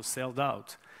sold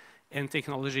out, and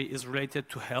technology is related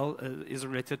to health, is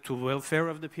related to welfare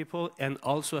of the people, and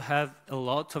also have a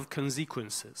lot of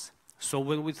consequences. So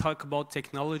when we talk about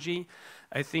technology,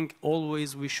 I think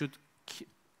always we should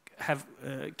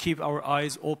keep our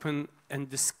eyes open and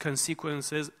the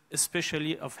consequences,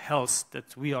 especially of health,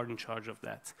 that we are in charge of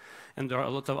that. And there are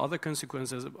a lot of other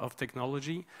consequences of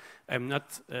technology. I'm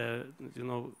not,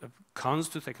 cons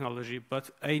to technology,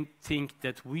 but I think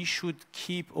that we should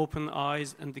keep open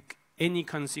eyes and any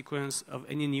consequence of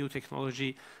any new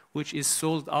technology which is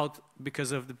sold out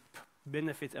because of the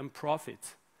benefit and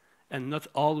profit, and not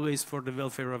always for the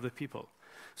welfare of the people.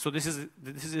 So this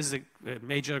is a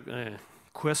major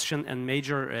question and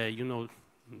major,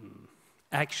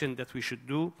 action that we should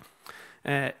do.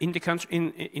 In the country,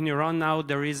 in Iran now,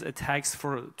 there is a tax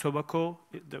for tobacco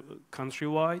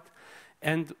countrywide,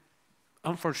 and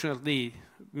unfortunately,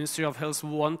 Ministry of Health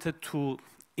wanted to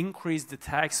increase the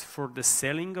tax for the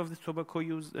selling of the tobacco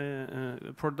use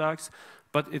products,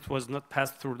 but it was not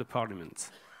passed through the parliament,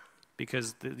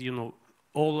 because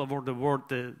all over the world,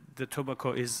 the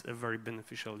tobacco is a very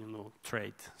beneficial,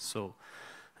 trade. So,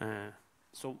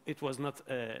 so it was not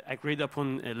agreed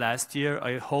upon last year.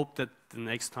 I hope that the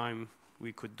next time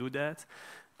we could do that,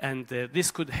 and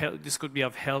this could help. This could be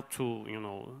of help to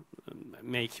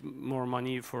make more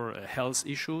money for health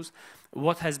issues.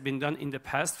 What has been done in the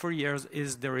past 4 years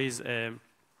is there is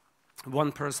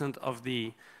 1% of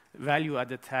the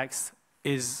value-added tax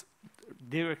is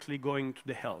directly going to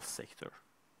the health sector.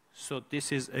 So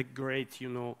this is a great,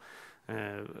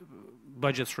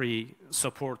 budgetary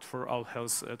support for our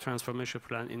health transformation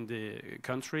plan in the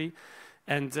country.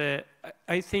 And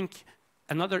I think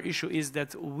another issue is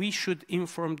that we should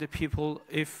inform the people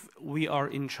if we are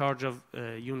in charge of,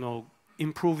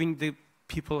 improving the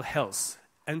people's health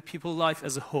and people's life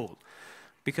as a whole.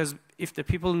 Because if the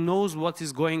people knows what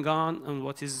is going on and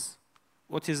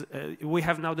we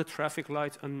have now the traffic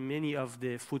light on many of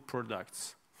the food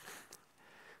products.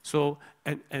 So,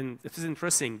 and it is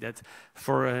interesting that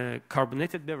for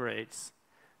carbonated beverages,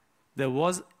 there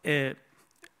was a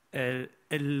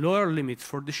lower limit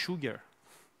for the sugar,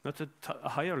 not a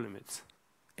higher limit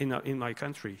in my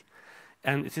country.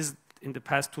 And it is in the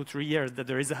past 2-3 years that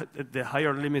there is the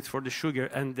higher limit for the sugar,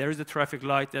 and there is a traffic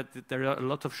light that there are a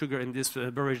lot of sugar in this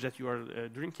beverage that you are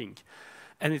drinking.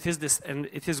 And it is this, and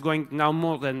it is going now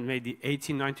more than maybe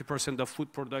 80-90% of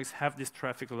food products have this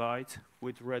traffic light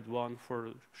with red one for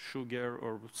sugar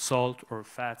or salt or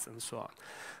fats and so on.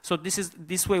 So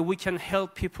this way we can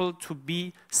help people to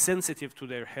be sensitive to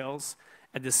their health.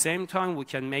 At the same time, we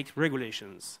can make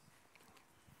regulations.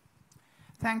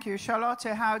 Thank you. Charlotte,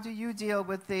 how do you deal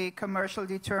with the commercial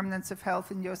determinants of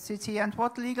health in your city, and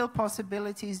what legal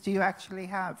possibilities do you actually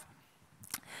have?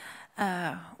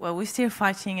 Well, we're still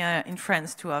fighting in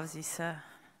France to have these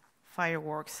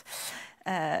fireworks.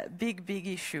 Big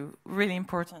issue, really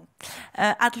important.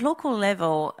 At local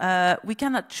level, we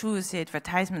cannot choose the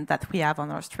advertisement that we have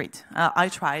on our street. I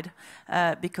tried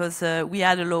because we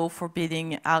had a law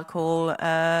forbidding alcohol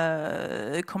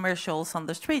commercials on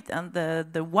the street, and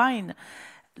the wine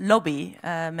lobby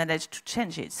managed to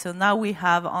change it. So now we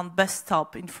have on bus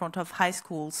stop in front of high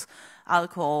schools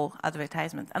alcohol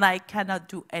advertisement, and I cannot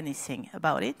do anything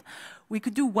about it. We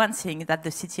could do one thing that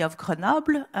the city of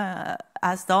Grenoble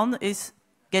has done, is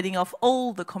getting off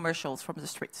all the commercials from the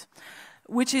streets,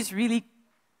 which is really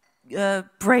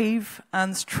brave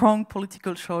and strong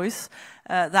political choice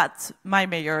that my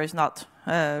mayor is not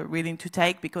willing to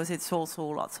take, because it's also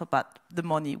lots about the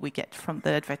money we get from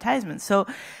the advertisement. So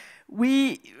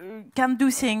we can do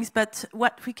things, but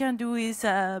what we can do is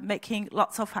making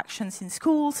lots of actions in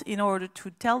schools in order to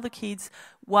tell the kids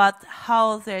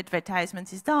how the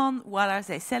advertisement is done, what are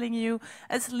they selling you,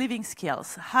 as living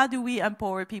skills. How do we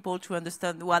empower people to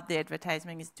understand what the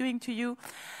advertisement is doing to you?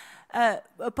 A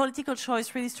political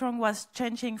choice really strong was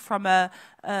changing from a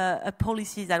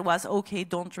policy that was, okay,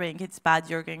 don't drink, it's bad,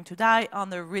 you're going to die,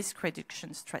 on a risk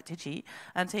reduction strategy,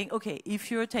 and saying, okay,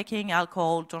 if you're taking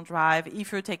alcohol, don't drive.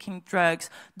 If you're taking drugs,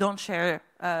 don't share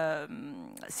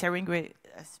syringe,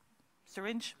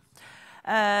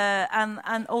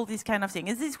 and all these kind of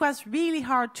things. This was really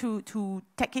hard to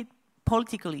take it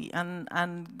politically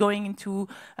and going into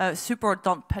support,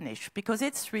 don't punish, because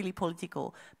it's really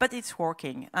political, but it's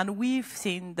working. And we've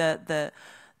seen the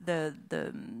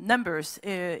numbers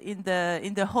in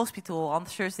the hospital on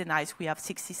Thursday nights. We have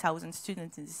 60,000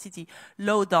 students in the city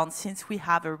low down since we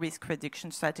have a risk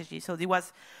reduction strategy. So there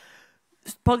was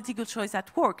political choice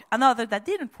at work. Another that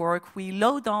didn't work, we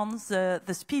low down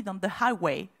the speed on the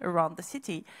highway around the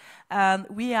city, and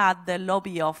we had the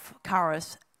lobby of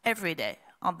cars every day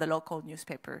on the local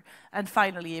newspaper. And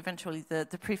finally, eventually,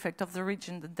 the prefect of the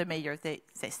region, the mayor, they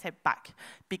stepped back,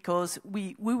 because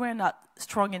we were not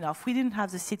strong enough. We didn't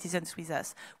have the citizens with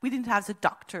us. We didn't have the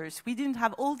doctors. We didn't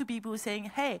have all the people saying,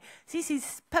 hey, this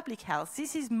is public health,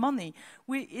 this is money.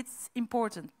 It's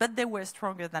important, but they were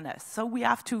stronger than us. So we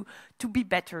have to be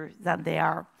better than they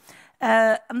are.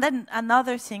 And then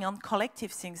another thing on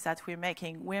collective things that we're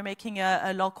making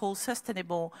a local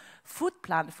sustainable food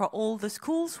plan for all the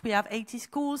schools. We have 80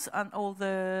 schools and all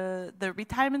the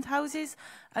retirement houses,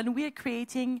 and we're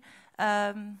creating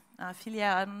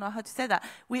filière, I don't know how to say that.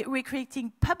 We're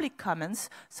creating public commons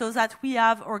so that we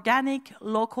have organic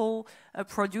local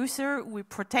producer. We're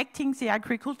protecting the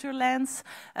agricultural lands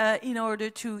in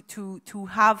order to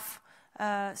have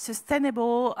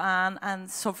sustainable and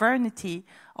sovereignty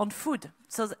on food.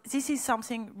 So this is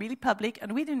something really public,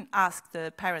 and we didn't ask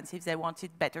the parents if they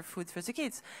wanted better food for the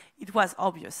kids. It was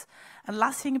obvious. And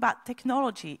last thing about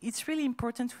technology, it's really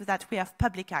important that we have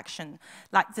public action.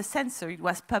 Like the sensor, it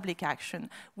was public action.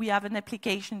 We have an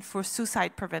application for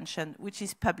suicide prevention, which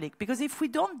is public. Because if we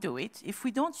don't do it, if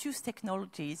we don't use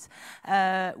technologies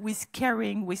with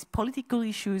caring, with political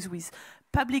issues, with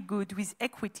public good, with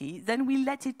equity, then we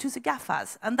let it to the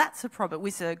GAFAs. And that's a problem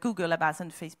with Google, Amazon,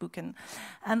 Facebook.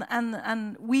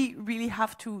 And we really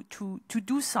have to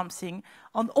do something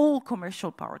on all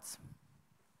commercial parts.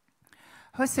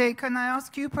 José, can I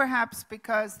ask you perhaps,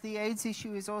 because the AIDS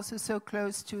issue is also so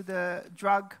close to the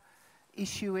drug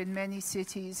issue in many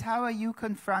cities, how are you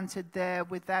confronted there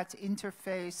with that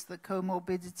interface, the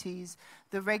comorbidities,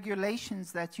 the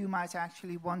regulations that you might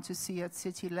actually want to see at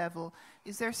city level?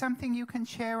 Is there something you can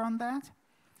share on that?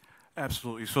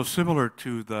 Absolutely. So similar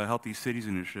to the Healthy Cities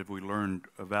Initiative, we learned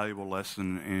a valuable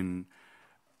lesson in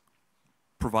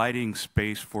providing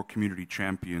space for community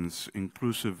champions,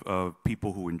 inclusive of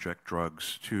people who inject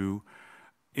drugs, to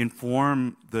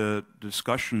inform the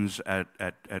discussions at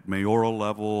mayoral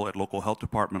level, at local health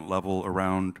department level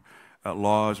around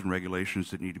laws and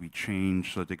regulations that need to be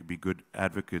changed so that they could be good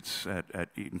advocates at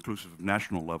inclusive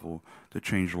national level to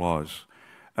change laws.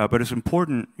 But it's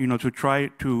important, to try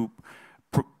to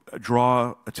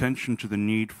draw attention to the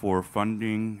need for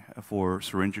funding, for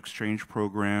syringe exchange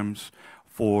programs,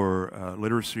 for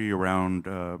literacy around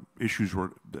issues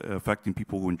affecting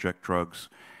people who inject drugs,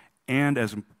 and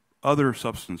as other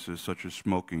substances such as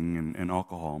smoking and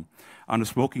alcohol. On the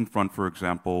smoking front, for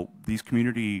example, these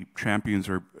community champions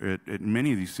are at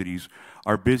many of these cities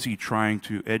are busy trying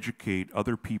to educate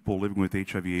other people living with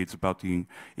HIV/AIDS about the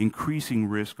increasing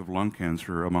risk of lung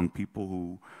cancer among people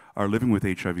who are living with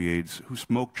HIV/AIDS who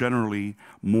smoke generally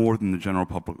more than the general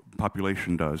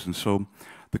population does. And so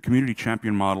the community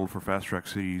champion model for Fast Track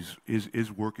Cities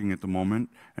is working at the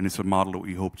moment, and it's a model that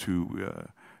we hope to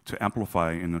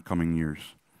amplify in the coming years.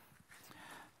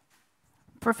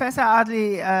 Professor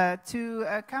Adli, to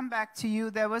come back to you,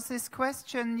 there was this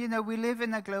question, we live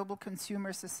in a global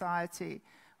consumer society.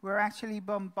 We're actually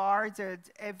bombarded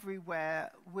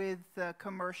everywhere with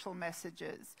commercial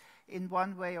messages in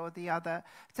one way or the other.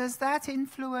 Does that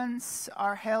influence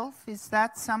our health? Is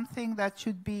that something that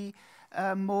should be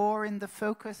more in the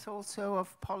focus also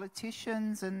of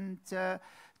politicians and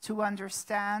to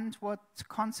understand what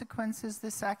consequences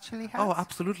this actually has? Oh,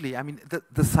 absolutely. I mean,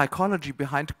 the psychology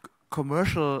behind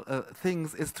commercial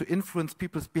things is to influence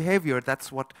people's behavior. That's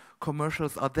what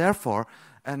commercials are there for.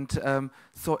 And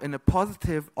so in a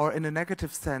positive or in a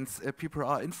negative sense, people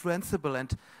are influenceable.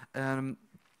 And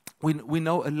we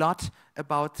know a lot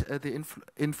about the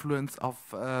influence of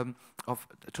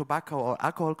tobacco or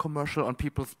alcohol commercial on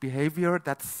people's behavior.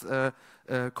 That's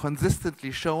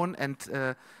consistently shown. And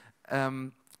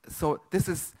so this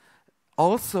is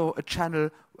also a channel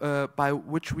by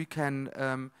which we can,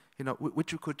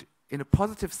 which you could, in a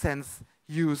positive sense,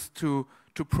 use to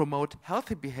promote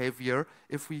healthy behavior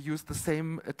if we use the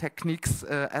same techniques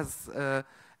as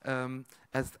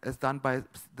done by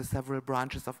the several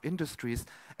branches of industries.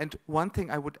 And one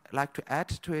thing I would like to add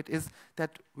to it is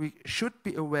that we should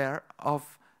be aware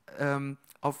of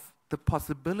the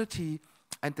possibility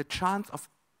and the chance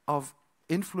of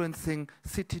influencing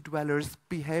city dwellers'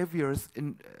 behaviors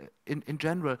in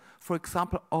general. For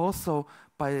example, also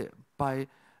by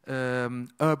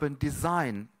urban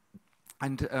design.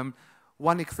 And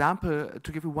one example,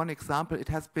 to give you one example, it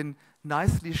has been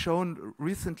nicely shown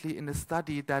recently in a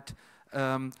study that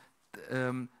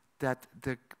that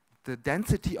the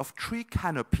density of tree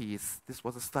canopies, this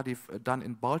was a study done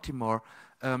in Baltimore,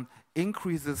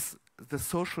 increases the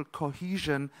social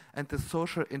cohesion and the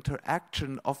social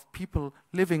interaction of people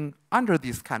living under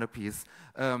these canopies.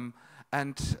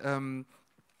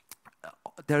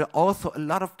 There are also a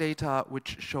lot of data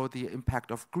which show the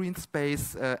impact of green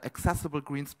space, accessible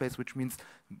green space, which means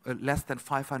less than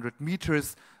 500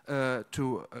 meters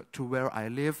to where I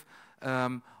live,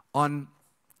 on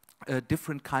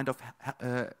different kind of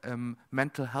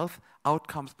mental health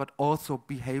outcomes, but also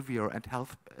behavior and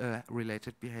health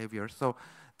related behavior. So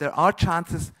there are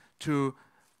chances to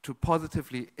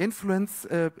positively influence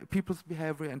people's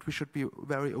behavior, and we should be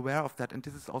very aware of that. And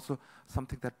this is also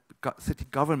something that city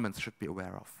governments should be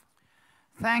aware of.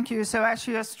 Thank you. So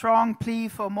actually a strong plea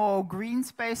for more green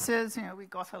spaces. We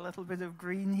got a little bit of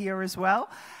green here as well,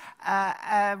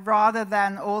 rather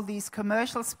than all these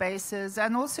commercial spaces,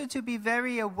 and also to be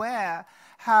very aware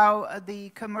how the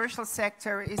commercial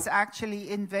sector is actually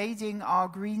invading our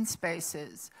green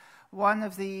spaces. one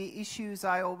of the issues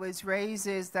I always raise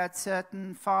is that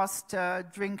certain fast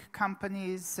drink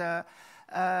companies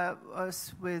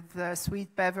with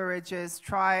sweet beverages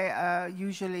try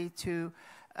usually to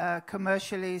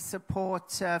commercially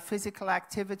support physical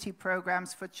activity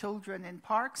programs for children in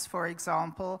parks, for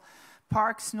example.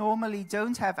 Parks normally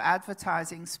don't have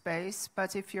advertising space,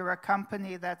 but if you're a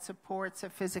company that supports a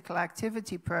physical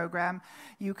activity program,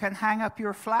 you can hang up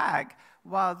your flag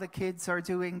while the kids are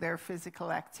doing their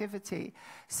physical activity.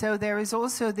 So there is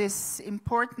also this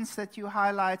importance that you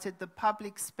highlighted, the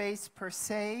public space per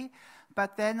se,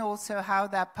 but then also how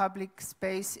that public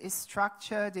space is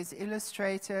structured, is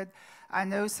illustrated. I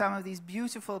know some of these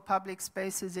beautiful public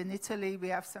spaces in Italy. We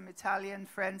have some Italian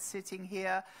friends sitting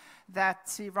here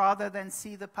that rather than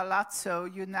see the palazzo,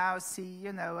 you now see,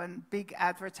 you know, a big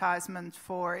advertisement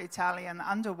for Italian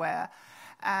underwear.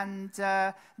 And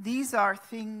these are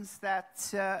things that,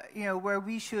 you know, where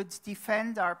we should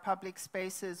defend our public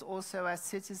spaces also as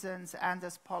citizens and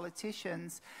as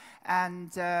politicians,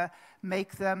 and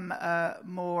make them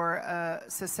more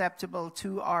susceptible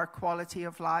to our quality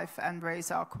of life and raise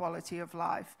our quality of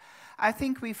life. I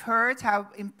think we've heard how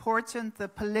important the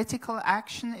political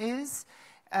action is.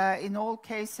 In all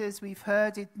cases, we've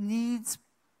heard it needs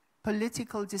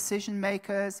political decision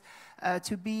makers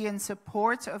to be in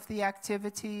support of the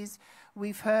activities.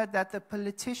 We've heard that the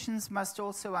politicians must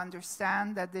also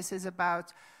understand that this is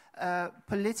about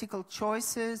political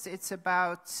choices. It's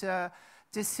about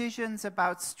decisions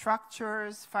about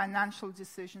structures, financial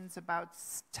decisions about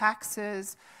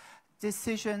taxes,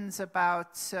 decisions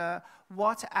about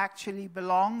what actually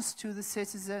belongs to the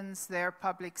citizens, their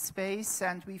public space.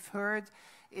 And we've heard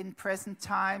in present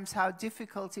times how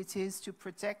difficult it is to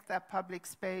protect that public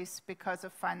space because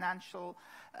of financial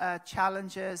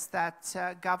challenges that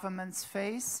governments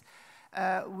face.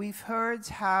 We've heard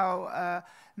how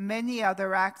many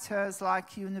other actors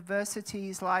like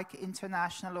universities, like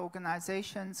international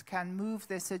organizations can move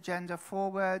this agenda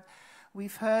forward.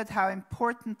 We've heard how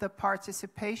important the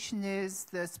participation is,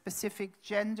 the specific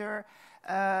gender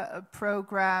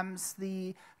programs,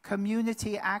 the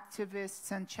community activists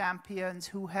and champions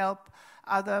who help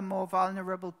other more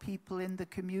vulnerable people in the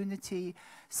community.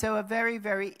 So a very,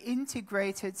 very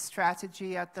integrated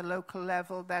strategy at the local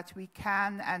level that we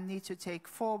can and need to take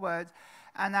forward.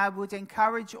 And I would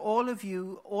encourage all of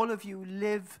you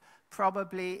live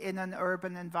probably in an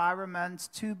urban environment,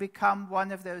 to become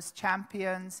one of those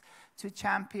champions, to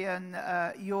champion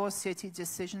your city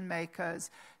decision makers,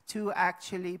 to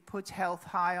actually put health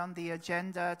high on the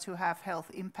agenda, to have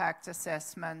health impact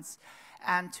assessments,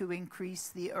 and to increase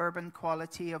the urban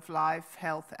quality of life,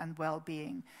 health, and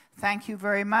well-being. Thank you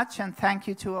very much, and thank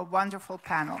you to a wonderful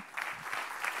panel.